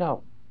what you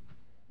know.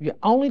 You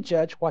only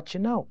judge what you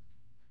know.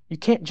 You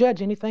can't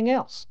judge anything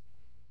else.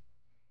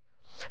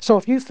 So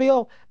if you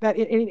feel that,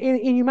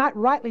 and you might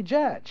rightly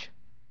judge.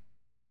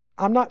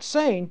 I'm not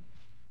saying,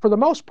 for the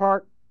most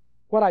part,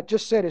 what I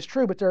just said is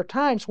true, but there are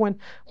times when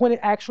it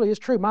actually is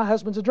true. My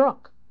husband's a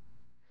drunk.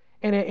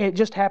 And it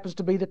just happens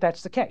to be that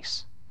that's the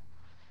case.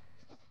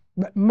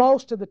 But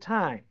most of the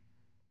time,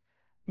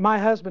 my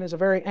husband is a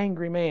very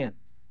angry man.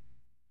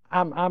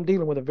 I'm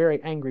dealing with a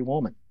very angry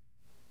woman.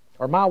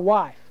 Or my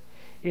wife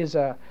is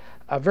a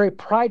very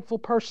prideful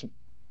person.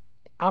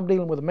 I'm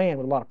dealing with a man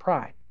with a lot of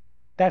pride.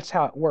 That's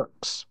how it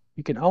works.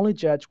 You can only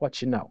judge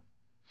what you know.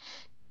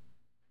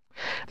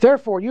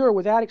 Therefore, you are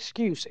without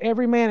excuse,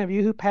 every man of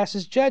you who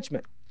passes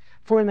judgment.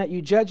 For in that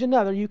you judge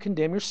another, you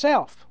condemn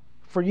yourself.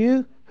 For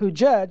you who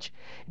judge,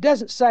 it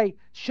doesn't say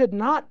should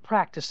not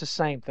practice the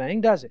same thing,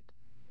 does it?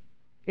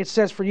 It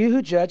says, for you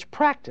who judge,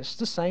 practice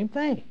the same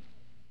thing.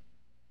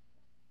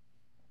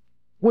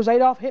 Was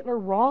Adolf Hitler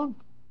wrong?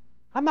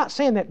 I'm not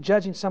saying that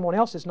judging someone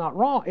else is not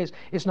wrong,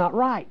 is not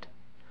right.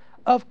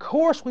 Of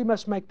course we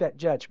must make that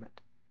judgment.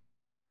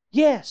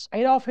 Yes,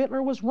 Adolf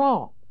Hitler was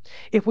wrong.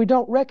 If we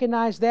don't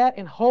recognize that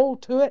and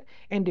hold to it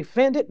and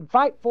defend it and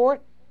fight for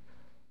it,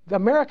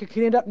 America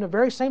could end up in the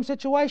very same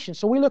situation.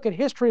 So we look at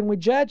history and we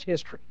judge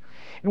history.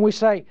 And we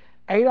say,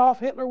 Adolf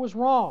Hitler was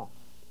wrong.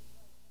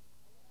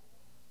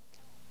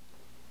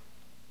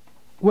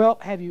 Well,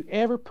 have you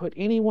ever put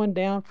anyone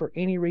down for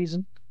any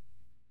reason?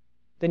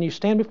 Then you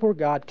stand before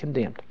God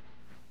condemned.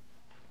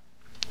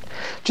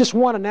 Just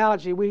one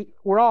analogy,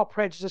 we're all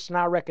prejudiced, and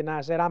I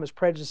recognize that. I'm as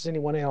prejudiced as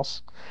anyone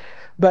else.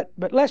 But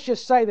let's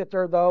just say that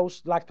there are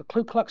those, like the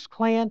Ku Klux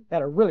Klan,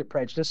 that are really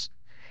prejudiced.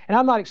 And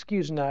I'm not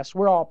excusing us.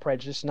 We're all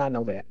prejudiced, and I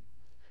know that.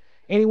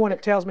 Anyone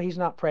that tells me he's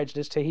not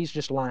prejudiced, he's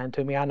just lying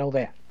to me. I know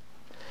that.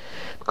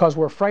 Because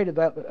we're afraid of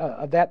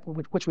that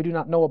which we do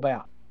not know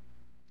about.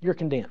 You're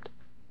condemned.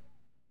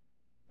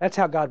 That's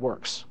how God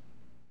works.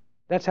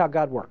 That's how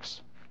God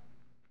works.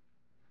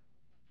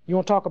 You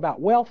want to talk about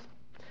wealth?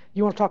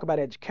 You want to talk about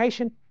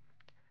education?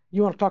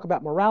 You want to talk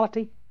about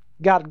morality?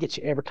 God will get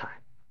you every time.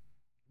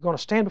 You're going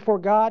to stand before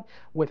God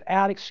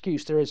without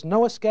excuse. There is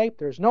no escape.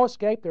 There is no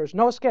escape. There is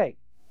no escape.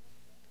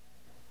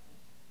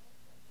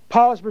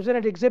 Paul has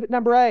presented exhibit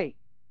number A.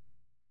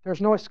 There's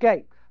no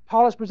escape.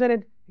 Paul has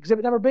presented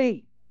exhibit number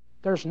B.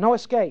 There's no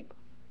escape.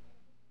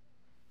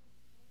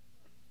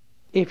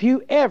 If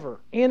you ever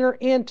enter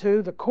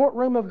into the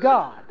courtroom of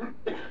God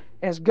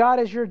as God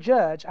is your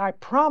judge, I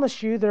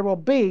promise you there will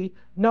be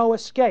no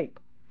escape.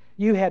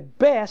 You had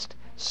best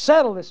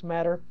settle this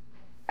matter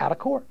out of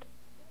court.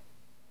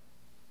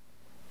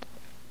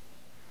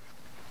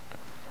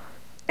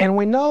 And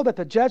we know that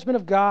the judgment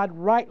of God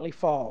rightly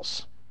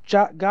falls.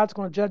 God's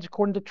going to judge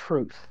according to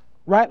truth.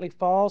 Rightly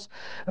falls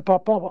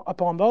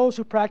upon those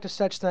who practice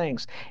such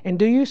things. And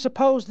do you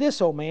suppose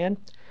this, O man,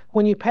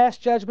 when you pass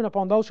judgment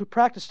upon those who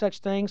practice such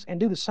things and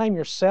do the same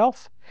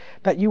yourself,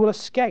 that you will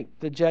escape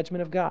the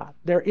judgment of God?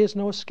 There is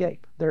no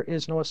escape. There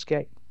is no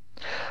escape.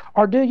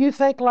 Or do you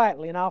think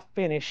lightly, and I'll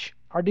finish,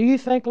 or do you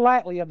think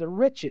lightly of the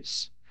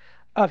riches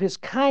of His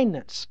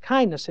kindness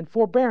and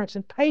forbearance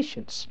and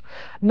patience,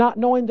 not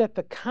knowing that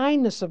the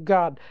kindness of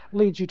God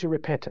leads you to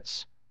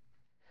repentance?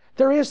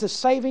 There is the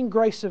saving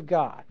grace of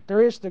God.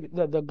 There is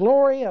the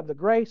glory of the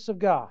grace of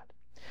God.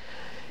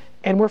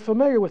 And we're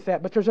familiar with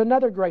that, but there's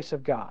another grace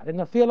of God, and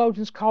the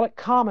theologians call it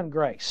common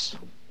grace.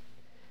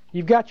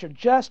 You've got your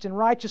just and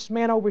righteous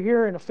man over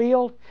here in a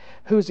field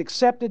who's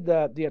accepted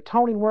the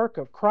atoning work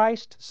of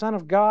Christ, Son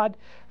of God,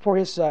 for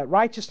his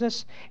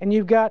righteousness, and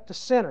you've got the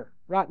sinner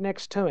right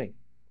next to him.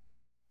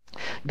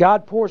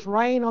 God pours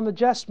rain on the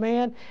just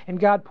man,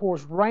 and God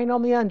pours rain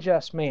on the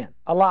unjust man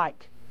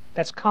alike.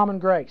 That's common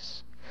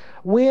grace.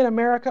 We in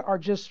America are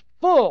just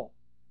full.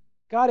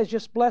 God has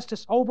just blessed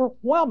us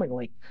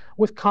overwhelmingly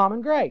with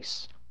common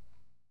grace.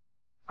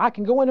 I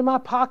can go into my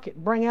pocket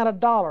and bring out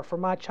 $1 for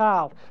my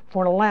child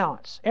for an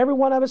allowance. Every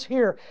one of us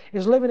here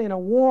is living in a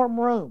warm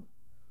room,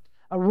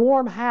 a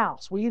warm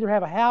house. We either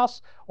have a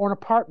house or an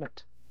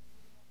apartment.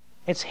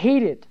 It's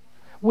heated.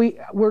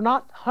 We're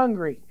not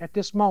hungry at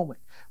this moment.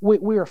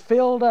 We are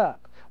filled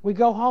up. We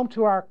go home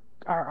to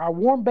our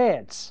warm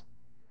beds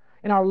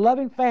and our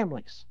loving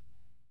families.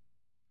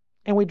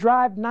 And we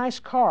drive nice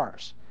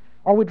cars,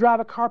 or we drive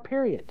a car,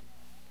 period,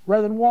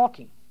 rather than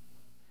walking.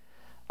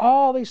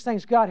 All these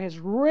things God has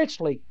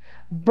richly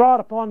brought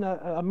upon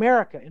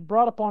America and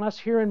brought upon us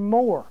here and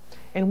more.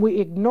 And we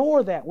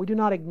ignore that. We do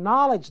not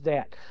acknowledge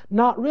that,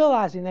 not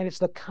realizing that it's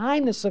the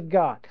kindness of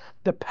God,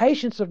 the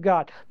patience of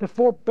God, the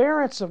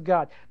forbearance of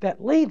God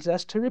that leads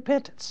us to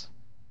repentance.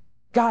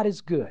 God is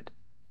good.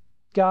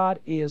 God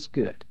is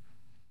good.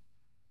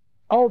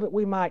 Oh, that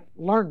we might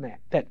learn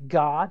that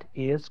God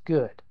is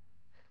good.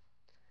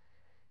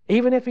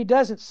 Even if He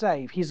doesn't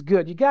save, He's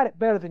good. You got it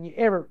better than you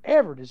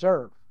ever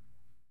deserve.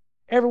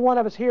 Every one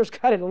of us here has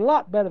got it a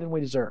lot better than we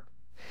deserve.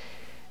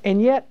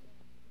 And yet,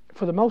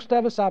 for the most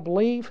of us, I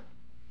believe,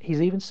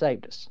 He's even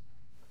saved us.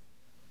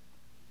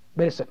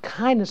 But it's the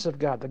kindness of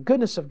God, the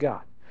goodness of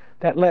God,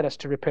 that led us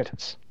to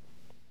repentance.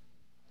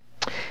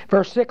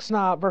 Verse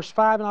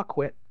 5, and I'll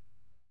quit.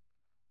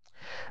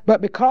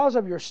 But because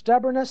of your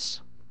stubbornness,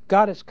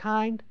 God is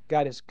kind,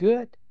 God is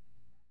good.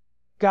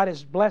 God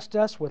has blessed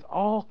us with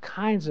all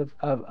kinds of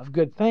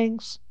good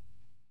things.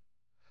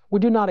 We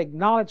do not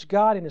acknowledge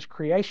God in His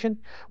creation.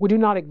 We do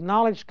not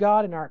acknowledge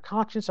God in our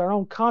conscience. Our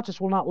own conscience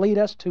will not lead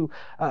us to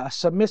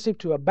submissive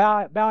to a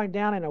bowing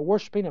down and a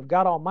worshiping of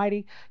God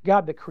Almighty,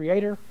 God the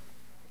Creator.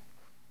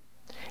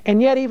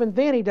 And yet even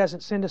then He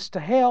doesn't send us to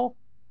hell.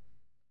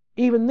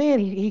 Even then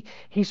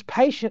He's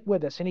patient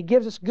with us, and He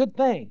gives us good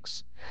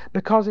things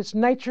because it's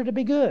nature to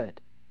be good.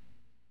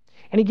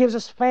 And He gives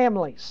us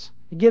families.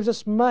 He gives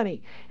us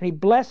money, and He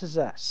blesses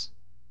us.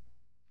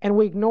 And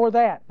we ignore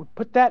that. We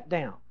put that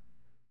down.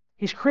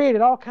 He's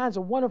created all kinds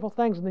of wonderful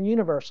things in the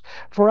universe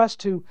for us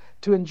to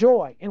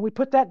enjoy, and we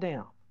put that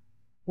down.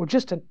 We're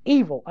just an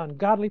evil,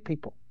 ungodly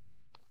people.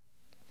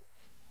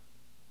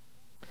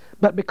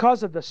 But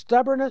because of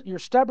your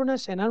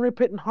stubbornness and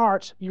unrepentant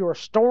hearts, you are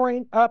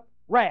storing up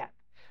wrath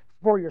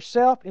for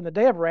yourself in the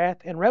day of wrath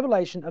and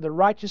revelation of the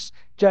righteous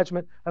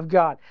judgment of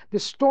God.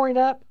 This storing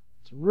up,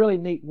 it's a really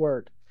neat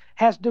word,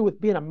 has to do with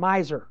being a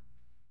miser.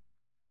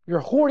 You're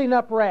hoarding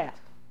up wrath.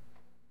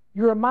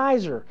 You're a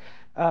miser.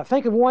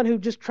 Think of one who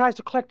just tries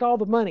to collect all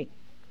the money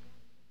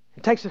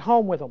and takes it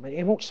home with him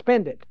and won't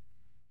spend it.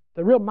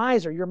 The real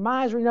miser, you're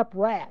misering up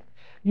wrath.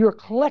 You're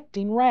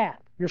collecting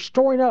wrath. You're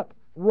storing up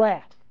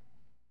wrath.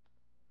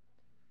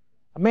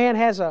 A man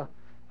has a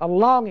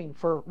longing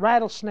for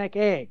rattlesnake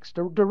eggs.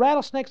 Do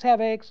rattlesnakes have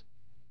eggs?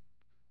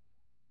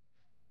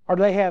 Or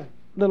do they have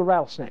little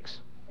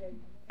rattlesnakes?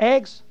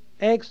 Eggs?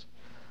 Eggs?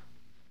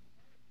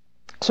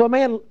 So a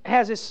man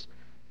has this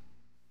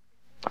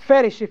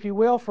fetish, if you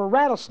will, for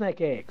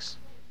rattlesnake eggs.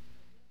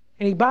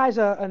 and he buys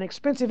an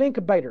expensive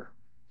incubator,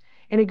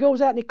 and he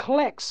goes out and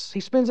he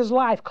spends his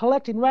life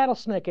collecting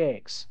rattlesnake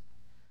eggs.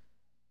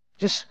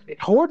 Just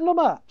hoarding them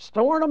up,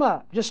 storing them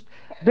up, just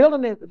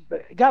building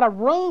it, got a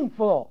room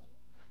full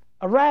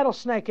of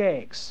rattlesnake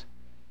eggs.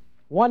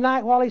 One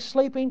night while he's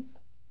sleeping,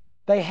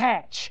 they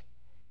hatch,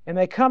 and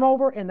they come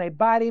over and they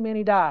bite him and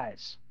he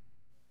dies.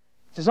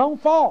 It's his own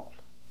fault.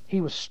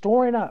 He was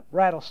storing up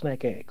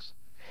rattlesnake eggs.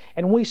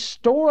 And we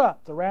store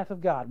up the wrath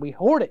of God. We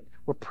hoard it.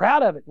 We're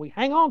proud of it. We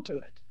hang on to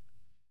it.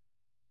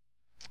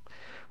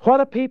 What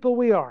a people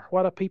we are.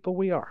 What a people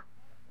we are.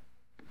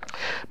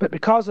 But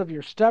because of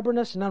your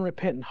stubbornness and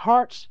unrepentant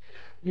hearts,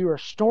 you are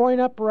storing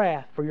up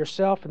wrath for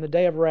yourself in the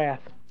day of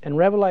wrath and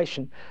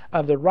revelation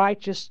of the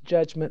righteous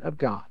judgment of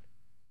God.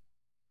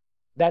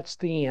 That's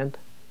the end.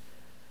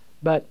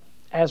 But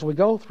as we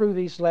go through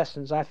these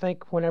lessons, I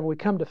think whenever we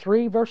come to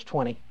 3 verse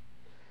 20,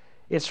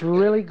 it's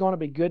really going to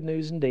be good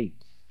news indeed.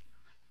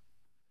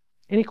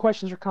 Any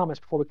questions or comments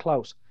before we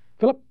close?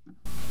 Philip?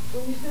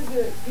 When you said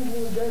that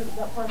people were judged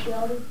without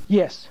partiality,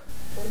 Yes.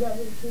 what about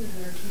little kids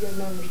there? She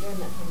doesn't understand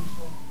that kind of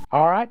stuff.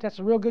 All right, that's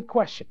a real good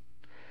question.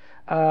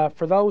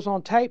 For those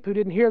on tape who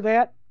didn't hear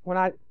that,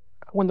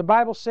 when the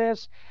Bible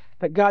says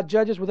that God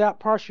judges without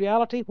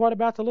partiality, what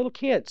about the little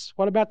kids?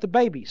 What about the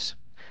babies?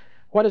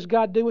 What does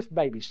God do with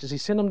babies? Does He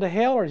send them to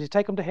hell or does He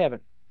take them to heaven?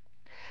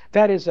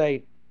 That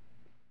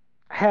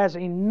has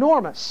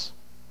enormous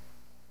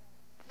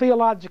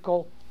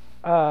theological,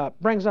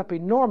 brings up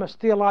enormous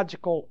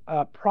theological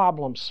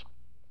problems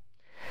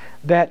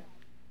that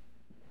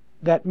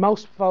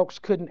most folks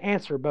couldn't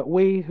answer, but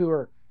we who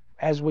are,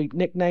 as we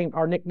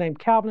are nicknamed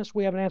Calvinists,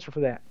 we have an answer for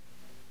that.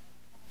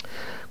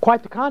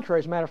 Quite the contrary,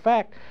 as a matter of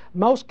fact,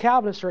 most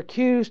Calvinists are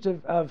accused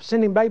of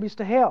sending babies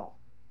to hell.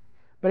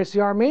 But it's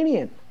the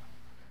Arminian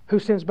who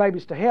sends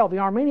babies to hell. The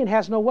Arminian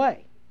has no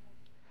way.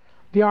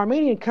 The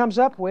Arminian comes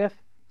up with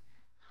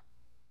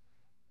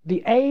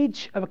the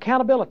age of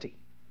accountability.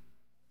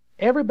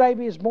 Every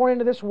baby is born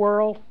into this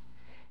world,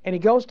 and he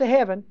goes to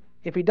heaven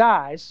if he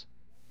dies,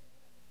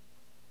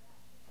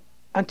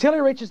 until he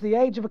reaches the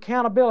age of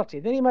accountability.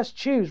 Then he must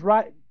choose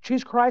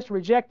Christ or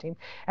reject Him.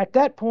 At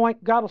that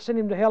point, God will send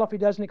him to hell if he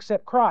doesn't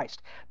accept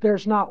Christ.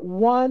 There's not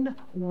one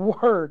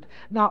word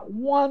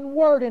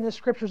in the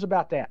Scriptures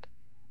about that.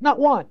 Not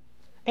one.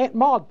 Aunt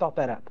Maud thought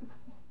that up.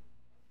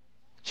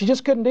 She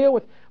just couldn't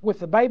deal with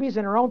the babies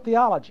in her own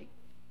theology.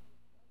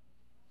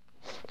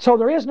 So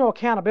there is no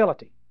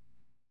accountability.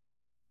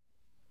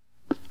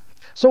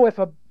 So if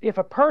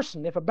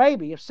a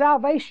baby, if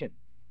salvation,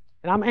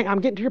 and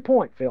I'm getting to your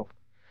point, Phil,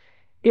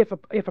 if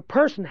a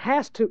person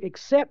has to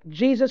accept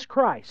Jesus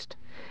Christ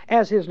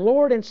as his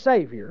Lord and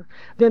Savior,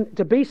 then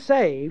to be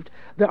saved,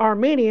 the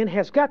Arminian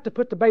has got to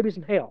put the babies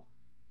in hell.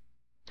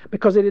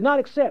 Because they did not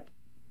accept,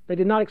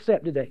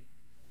 did they?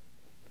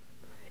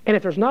 And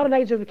if there's not an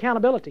age of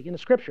accountability in the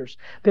Scriptures,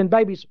 then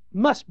babies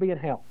must be in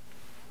hell.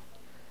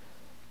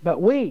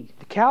 But we,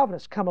 the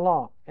Calvinists, come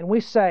along and we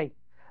say,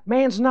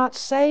 man's not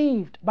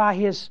saved by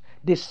his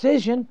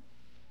decision.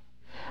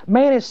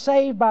 Man is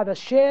saved by the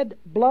shed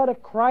blood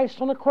of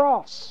Christ on the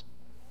cross.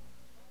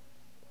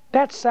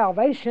 That's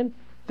salvation.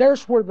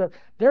 There's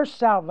their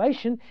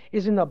salvation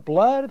is in the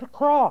blood of the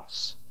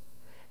cross.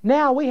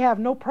 Now we have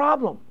no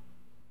problem.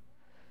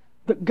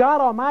 But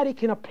God Almighty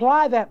can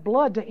apply that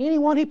blood to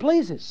anyone He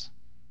pleases.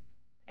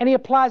 And He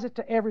applies it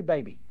to every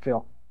baby,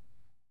 Phil.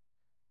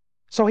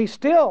 So He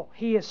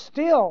is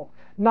still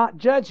not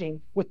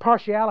judging with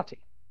partiality.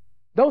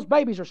 Those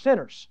babies are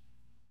sinners.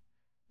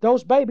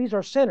 Those babies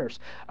are sinners.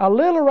 A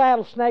little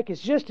rattlesnake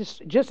is just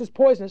as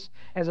poisonous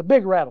as a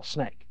big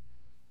rattlesnake.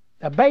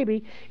 A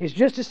baby is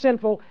just as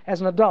sinful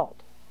as an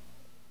adult.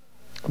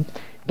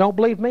 Don't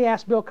believe me?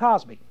 Ask Bill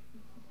Cosby.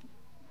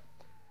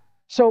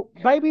 So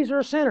babies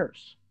are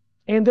sinners,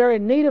 and they're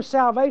in need of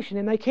salvation,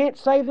 and they can't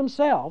save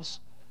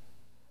themselves.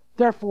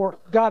 Therefore,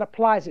 God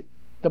applies it,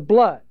 the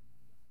blood.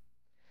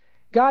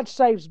 God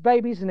saves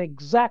babies in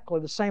exactly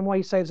the same way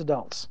He saves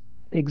adults.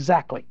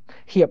 Exactly.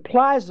 He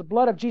applies the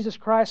blood of Jesus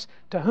Christ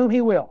to whom He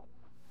will.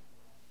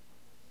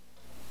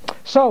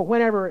 So,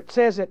 whenever it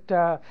says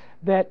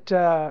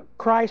that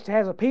Christ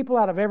has a people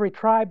out of every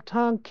tribe,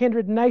 tongue,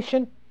 kindred,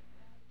 nation,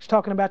 it's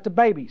talking about the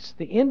babies.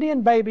 The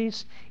Indian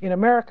babies in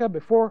America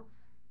before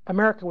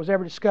America was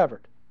ever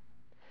discovered.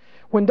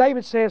 When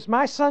David says,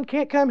 my son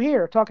can't come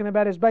here, talking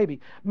about his baby,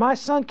 my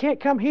son can't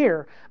come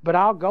here, but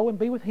I'll go and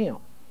be with him.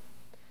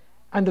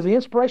 Under the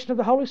inspiration of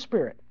the Holy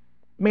Spirit,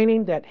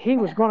 meaning that he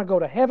was going to go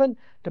to heaven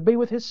to be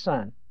with his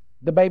son,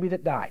 the baby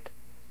that died.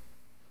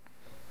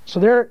 So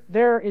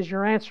there is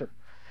your answer.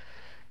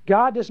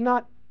 God does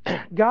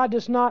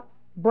not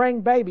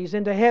bring babies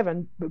into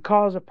heaven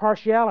because of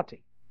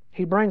partiality.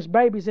 He brings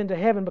babies into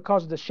heaven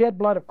because of the shed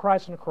blood of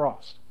Christ on the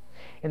cross,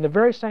 in the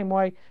very same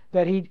way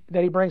that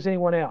he brings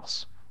anyone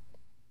else.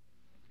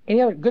 Any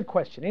other good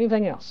question?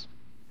 Anything else?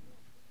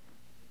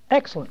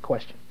 Excellent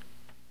question.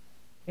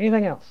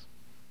 Anything else?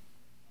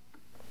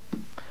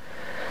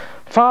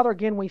 Father,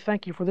 again, we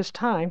thank You for this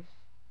time.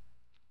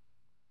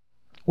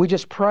 We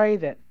just pray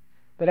that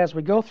as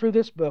we go through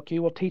this book,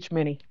 You will teach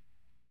many,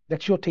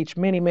 that you'll teach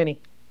many,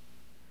 many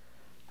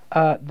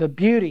the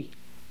beauty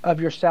of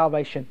your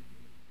salvation,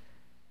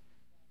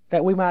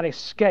 that we might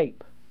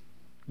escape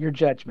your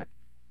judgment.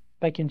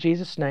 Thank you in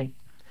Jesus' name.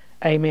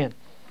 Amen.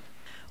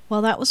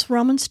 Well, that was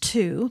Romans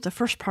 2, the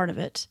first part of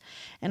it.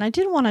 And I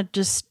did want to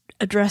just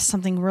address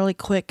something really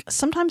quick.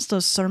 Sometimes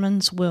those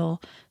sermons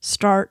will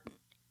start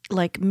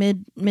like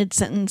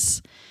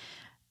mid-sentence,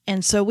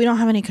 and so we don't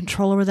have any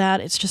control over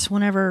that. It's just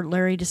whenever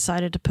Larry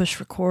decided to push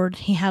record,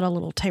 he had a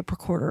little tape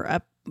recorder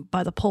up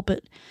by the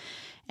pulpit,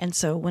 and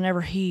so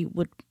whenever he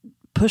would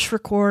push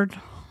record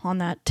on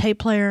that tape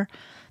player,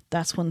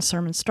 that's when the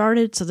sermon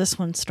started. So this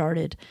one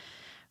started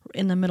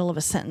in the middle of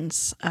a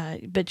sentence,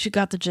 but you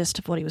got the gist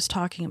of what he was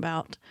talking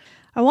about.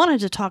 I wanted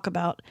to talk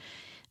about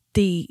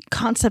the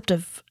concept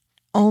of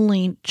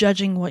only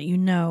judging what you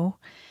know.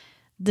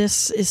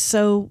 This is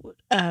so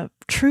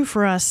true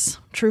for us,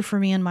 true for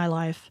me in my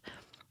life,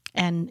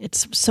 and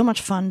it's so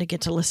much fun to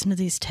get to listen to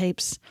these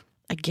tapes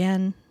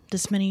again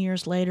this many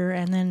years later,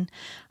 and then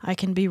I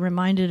can be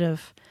reminded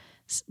of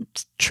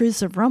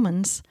truths of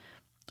Romans.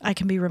 I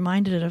can be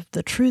reminded of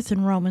the truth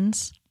in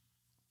Romans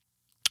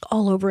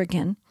all over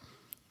again.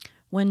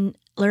 When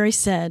Larry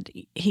said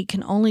he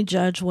can only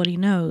judge what he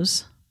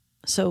knows,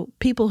 so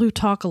people who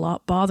talk a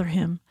lot bother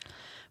him,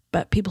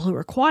 but people who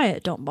are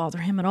quiet don't bother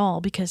him at all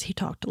because he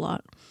talked a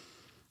lot.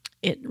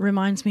 It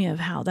reminds me of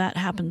how that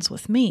happens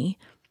with me.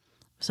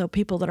 So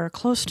people that are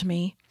close to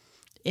me,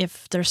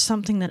 if there's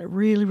something that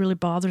really, really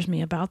bothers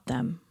me about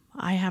them,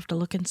 I have to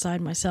look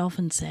inside myself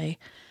and say,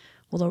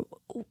 well,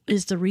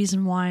 is the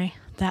reason why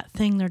that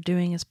thing they're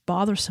doing is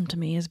bothersome to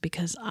me is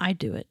because I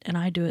do it, and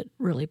I do it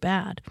really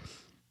bad.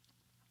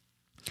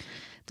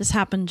 This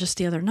happened just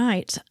the other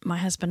night. My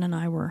husband and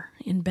I were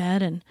in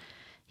bed, and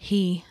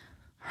he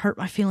hurt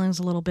my feelings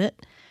a little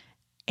bit.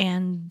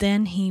 And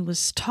then he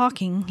was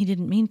talking. He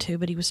didn't mean to,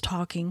 but he was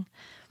talking,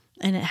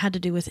 and it had to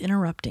do with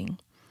interrupting.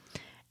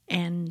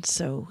 And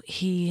so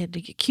he had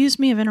accused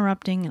me of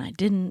interrupting, and I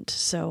didn't.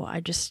 So I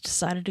just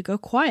decided to go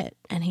quiet,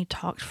 and he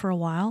talked for a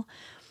while,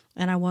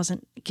 and I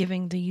wasn't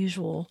giving the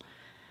usual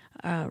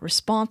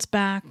response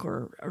back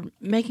or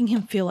making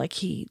him feel like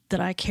that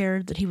I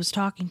cared that he was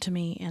talking to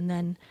me. And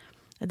then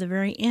at the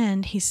very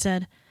end, he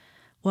said,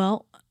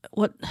 "Well,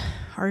 what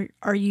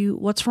are you?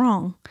 What's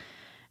wrong?"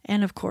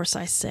 And of course,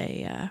 I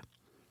say,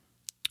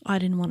 "I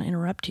didn't want to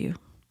interrupt you,"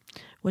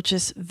 which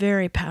is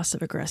very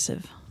passive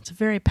aggressive. It's a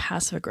very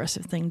passive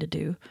aggressive thing to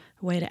do,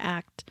 a way to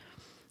act.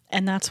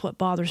 And that's what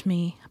bothers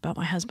me about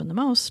my husband the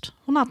most.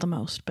 Well, not the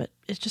most, but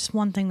it's just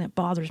one thing that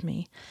bothers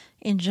me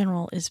in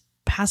general is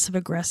passive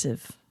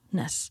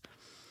aggressiveness.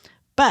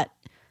 But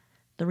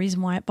the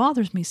reason why it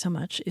bothers me so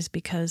much is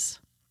because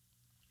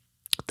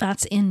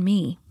that's in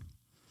me.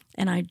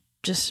 And I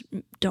just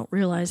don't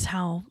realize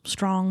how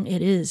strong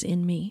it is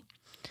in me.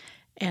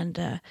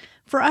 And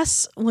for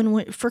us,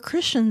 for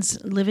Christians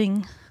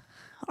living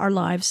our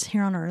lives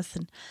here on earth,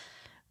 and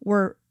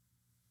we're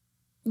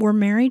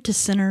married to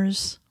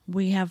sinners.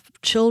 We have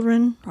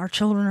children. Our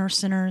children are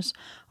sinners.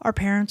 Our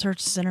parents are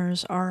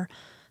sinners. Our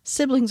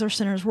siblings are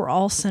sinners. We're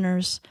all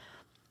sinners.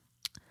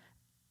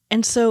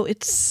 And so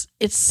it's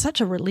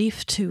such a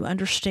relief to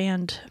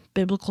understand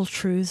biblical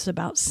truths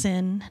about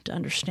sin, to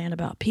understand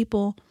about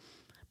people,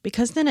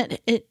 because then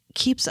it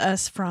keeps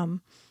us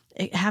from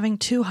having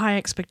too high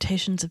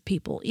expectations of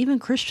people, even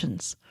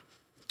Christians.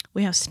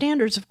 We have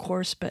standards, of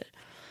course, but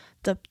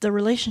the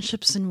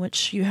relationships in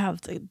which you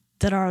have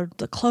that are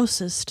the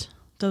closest,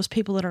 those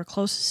people that are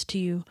closest to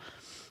you,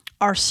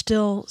 are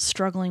still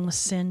struggling with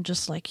sin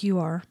just like you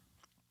are,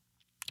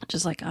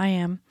 just like I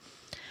am.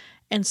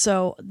 And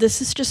so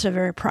this is just a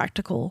very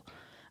practical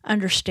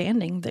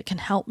understanding that can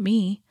help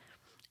me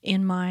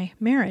in my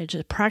marriage,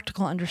 a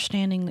practical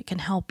understanding that can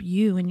help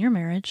you in your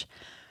marriage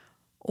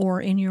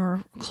or in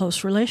your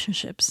close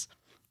relationships.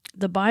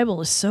 The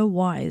Bible is so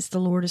wise, the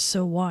Lord is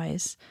so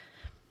wise,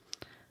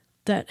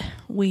 that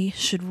we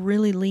should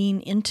really lean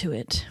into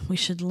it. We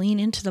should lean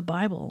into the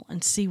Bible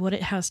and see what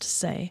it has to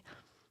say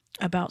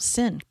about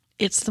sin.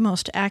 It's the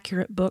most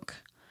accurate book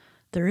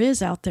there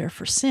is out there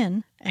for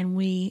sin, and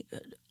we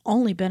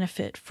only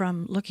benefit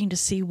from looking to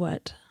see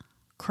what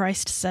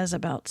Christ says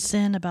about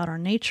sin, about our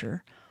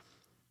nature,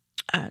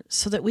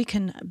 so that we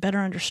can better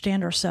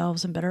understand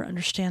ourselves and better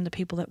understand the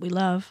people that we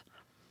love,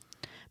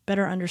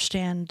 better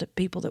understand the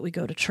people that we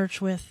go to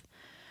church with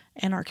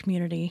and our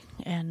community,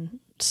 and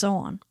so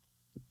on.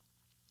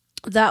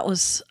 That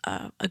was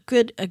a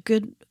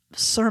good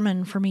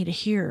sermon for me to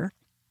hear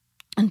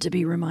and to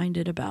be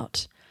reminded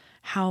about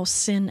how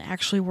sin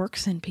actually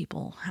works in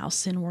people, how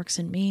sin works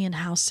in me, and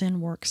how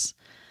sin works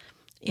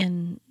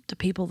in the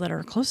people that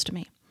are close to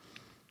me.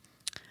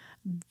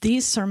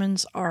 These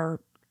sermons are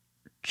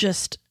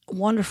just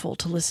wonderful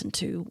to listen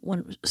to.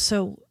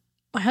 So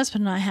my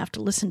husband and I have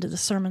to listen to the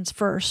sermons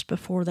first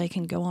before they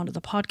can go onto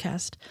the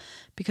podcast,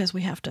 because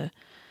we have to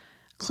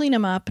clean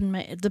them up and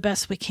make the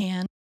best we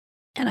can.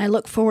 And I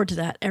look forward to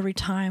that every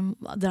time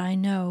that I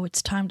know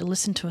it's time to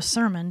listen to a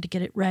sermon, to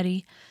get it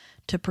ready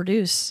to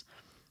produce.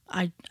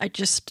 I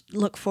just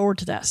look forward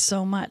to that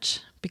so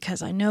much,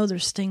 because I know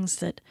there's things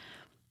that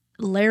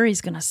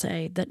Larry's going to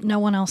say that no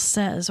one else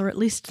says, or at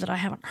least that I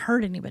haven't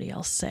heard anybody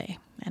else say.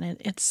 And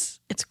it's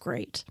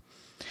great.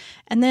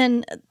 And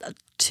then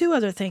two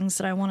other things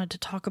that I wanted to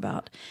talk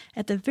about.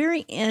 At the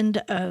very end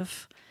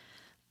of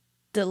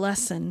the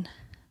lesson,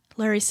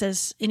 Larry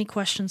says, any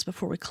questions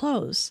before we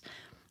close?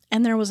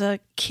 And there was a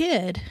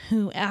kid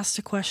who asked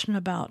a question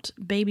about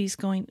babies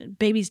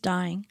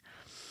dying.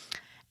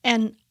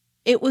 And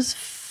it was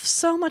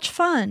so much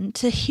fun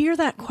to hear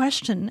that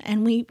question.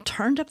 And we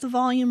turned up the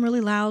volume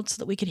really loud so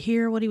that we could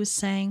hear what he was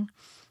saying.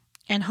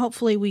 And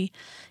hopefully we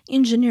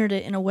engineered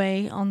it in a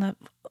way on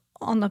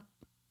the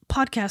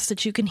podcast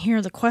that you can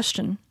hear the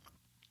question.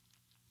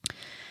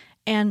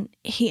 And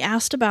he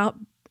asked about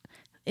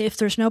if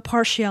there's no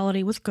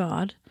partiality with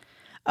God.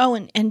 Oh,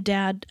 and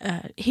Dad,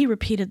 he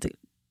repeated the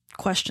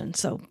question,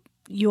 so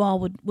you all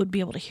would be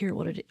able to hear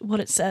what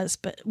it says,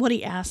 but what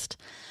he asked.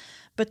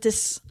 But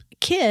this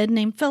kid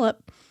named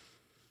Philip,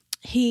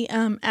 he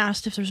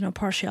asked if there's no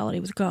partiality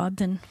with God,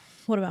 then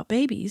what about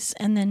babies?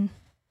 And then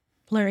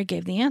Larry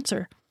gave the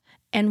answer.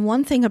 And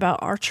one thing about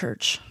our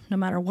church, no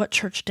matter what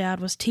church Dad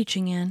was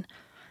teaching in,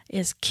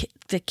 is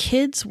the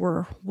kids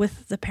were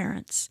with the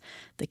parents.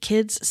 The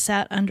kids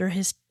sat under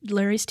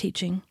Larry's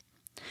teaching.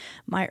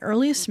 My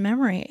earliest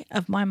memory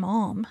of my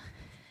mom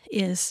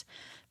is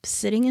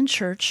sitting in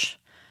church,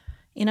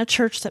 in a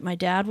church that my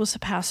dad was a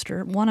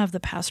pastor, one of the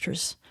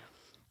pastors,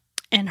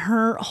 and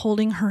her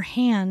holding her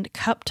hand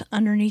cupped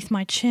underneath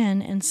my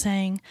chin and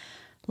saying,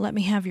 "Let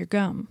me have your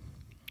gum,"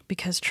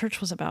 because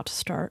church was about to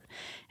start,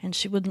 and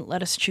she wouldn't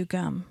let us chew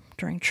gum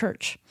during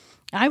church.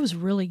 I was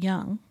really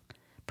young,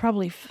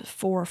 probably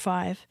 4 or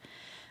 5,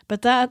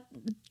 but that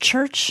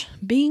church,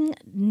 being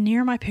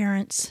near my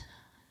parents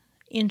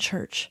in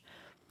church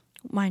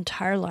my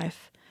entire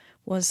life,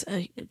 was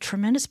a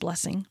tremendous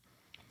blessing.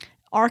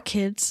 Our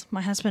kids,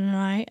 my husband and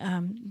I,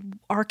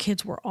 our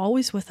kids were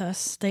always with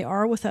us. They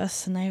are with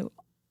us, and they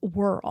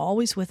were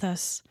always with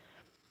us.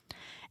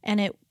 And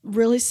it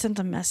really sent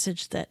a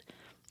message that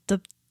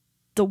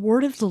the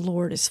word of the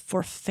Lord is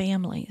for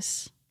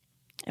families.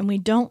 And we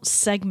don't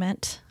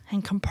segment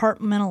and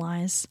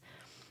compartmentalize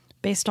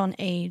based on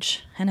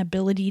age and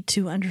ability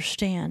to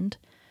understand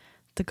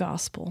the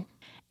gospel.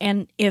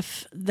 And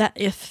if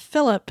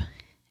Philip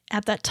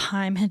at that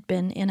time had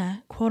been in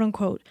a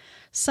quote-unquote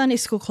Sunday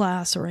school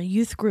class or a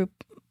youth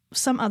group,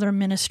 some other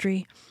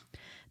ministry,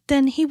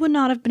 then he would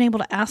not have been able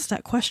to ask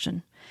that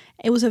question.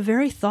 It was a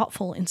very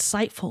thoughtful,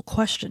 insightful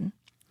question.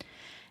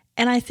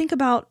 And I think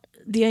about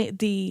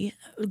the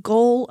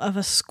goal of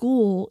a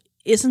school.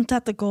 Isn't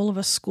that the goal of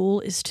a school,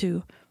 is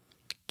to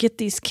get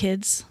these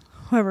kids,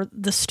 whoever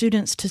the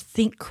students, to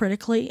think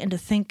critically and to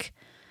think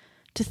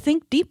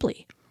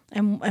deeply?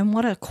 And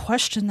what a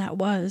question that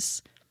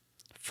was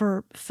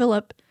for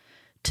Philip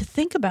to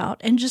think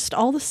about. And just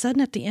all of a sudden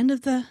at the end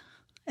of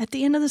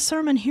the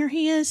sermon, here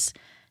he is.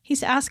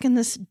 He's asking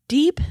this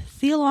deep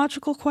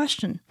theological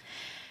question.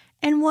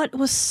 And what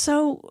was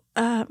so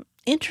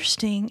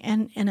interesting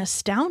and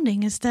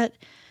astounding is that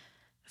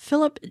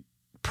Philip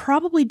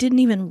probably didn't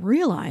even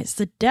realize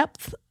the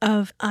depth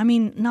of,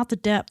 not the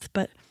depth,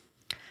 but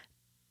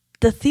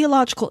the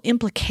theological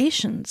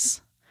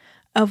implications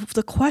of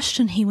the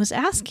question he was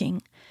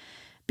asking,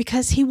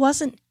 because he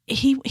wasn't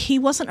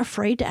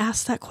afraid to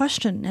ask that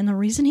question. And the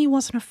reason he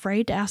wasn't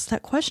afraid to ask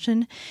that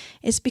question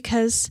is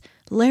because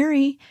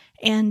Larry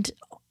and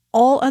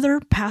all other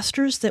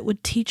pastors that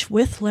would teach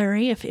with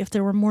Larry, if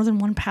there were more than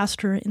one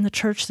pastor in the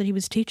church that he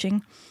was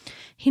teaching,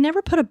 he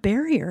never put a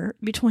barrier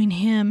between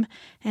him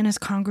and his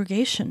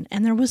congregation.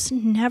 And there was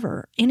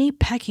never any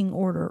pecking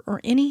order or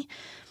any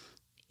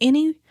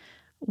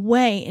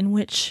way in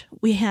which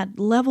we had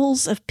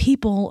levels of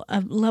people,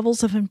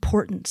 levels of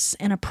importance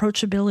and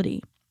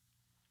approachability.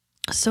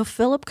 So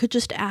Philip could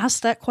just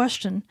ask that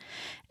question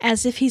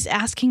as if he's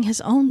asking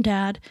his own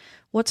dad,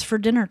 "What's for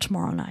dinner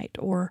tomorrow night?"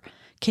 or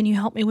 "Can you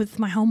help me with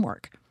my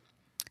homework?"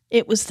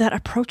 It was that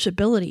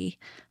approachability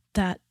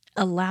that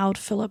allowed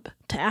Philip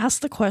to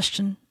ask the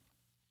question.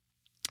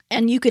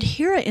 And you could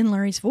hear it in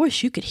Larry's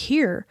voice. You could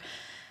hear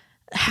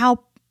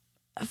how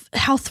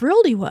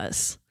thrilled he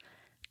was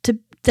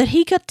that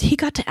he got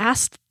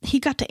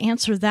to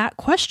answer that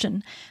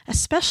question,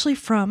 especially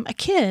from a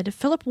kid.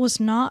 Philip was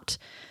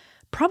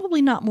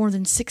probably not more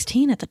than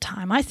 16 at the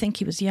time. I think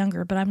he was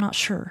younger, but I'm not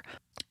sure.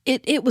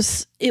 It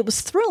was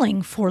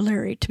thrilling for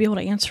Larry to be able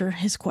to answer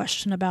his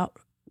question about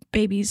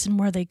babies and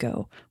where they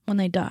go when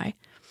they die.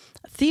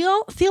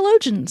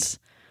 Theologians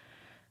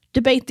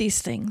debate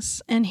these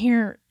things, and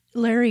here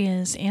Larry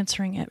is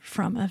answering it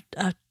from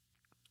a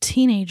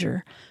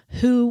teenager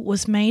who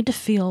was made to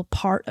feel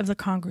part of the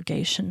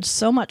congregation,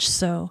 so much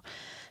so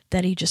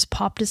that he just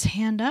popped his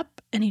hand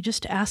up and he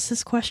just asked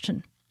this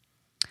question.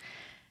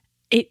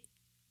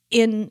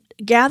 In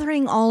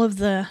gathering all of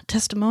the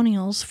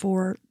testimonials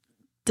for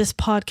this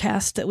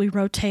podcast that we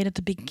rotate at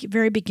the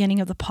very beginning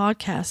of the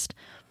podcast,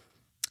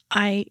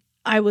 I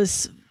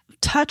was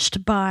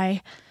touched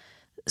by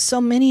so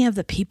many of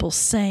the people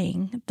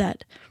saying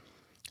that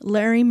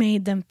Larry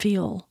made them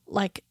feel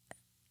like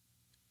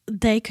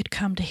they could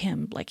come to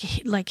him like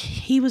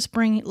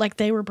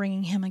they were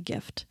bringing him a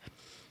gift,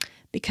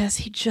 because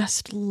he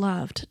just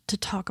loved to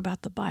talk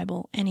about the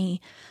Bible, and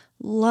he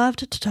loved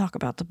to talk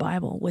about the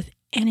Bible with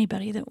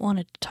anybody that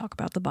wanted to talk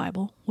about the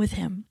Bible with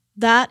him.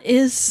 That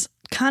is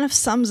kind of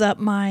sums up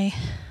my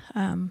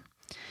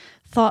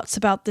thoughts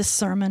about this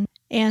sermon.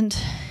 And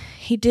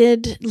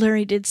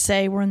Larry did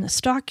say we're in the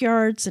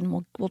stockyards,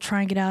 and we'll try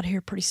and get out of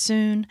here pretty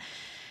soon,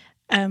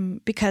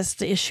 because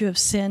the issue of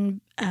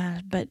sin.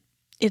 But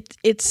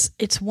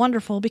it's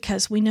wonderful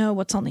because we know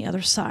what's on the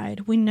other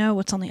side. We know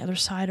what's on the other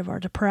side of our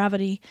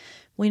depravity.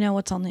 We know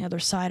what's on the other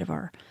side of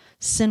our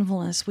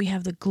sinfulness. We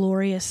have the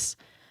glorious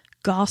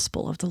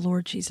gospel of the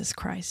Lord Jesus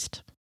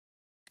Christ.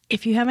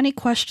 If you have any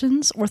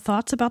questions or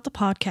thoughts about the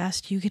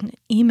podcast, you can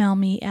email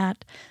me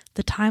at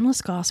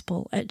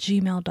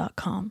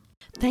thetimelessgospel@gmail.com.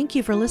 Thank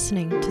you for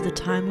listening to the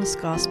Timeless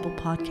Gospel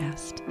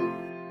Podcast.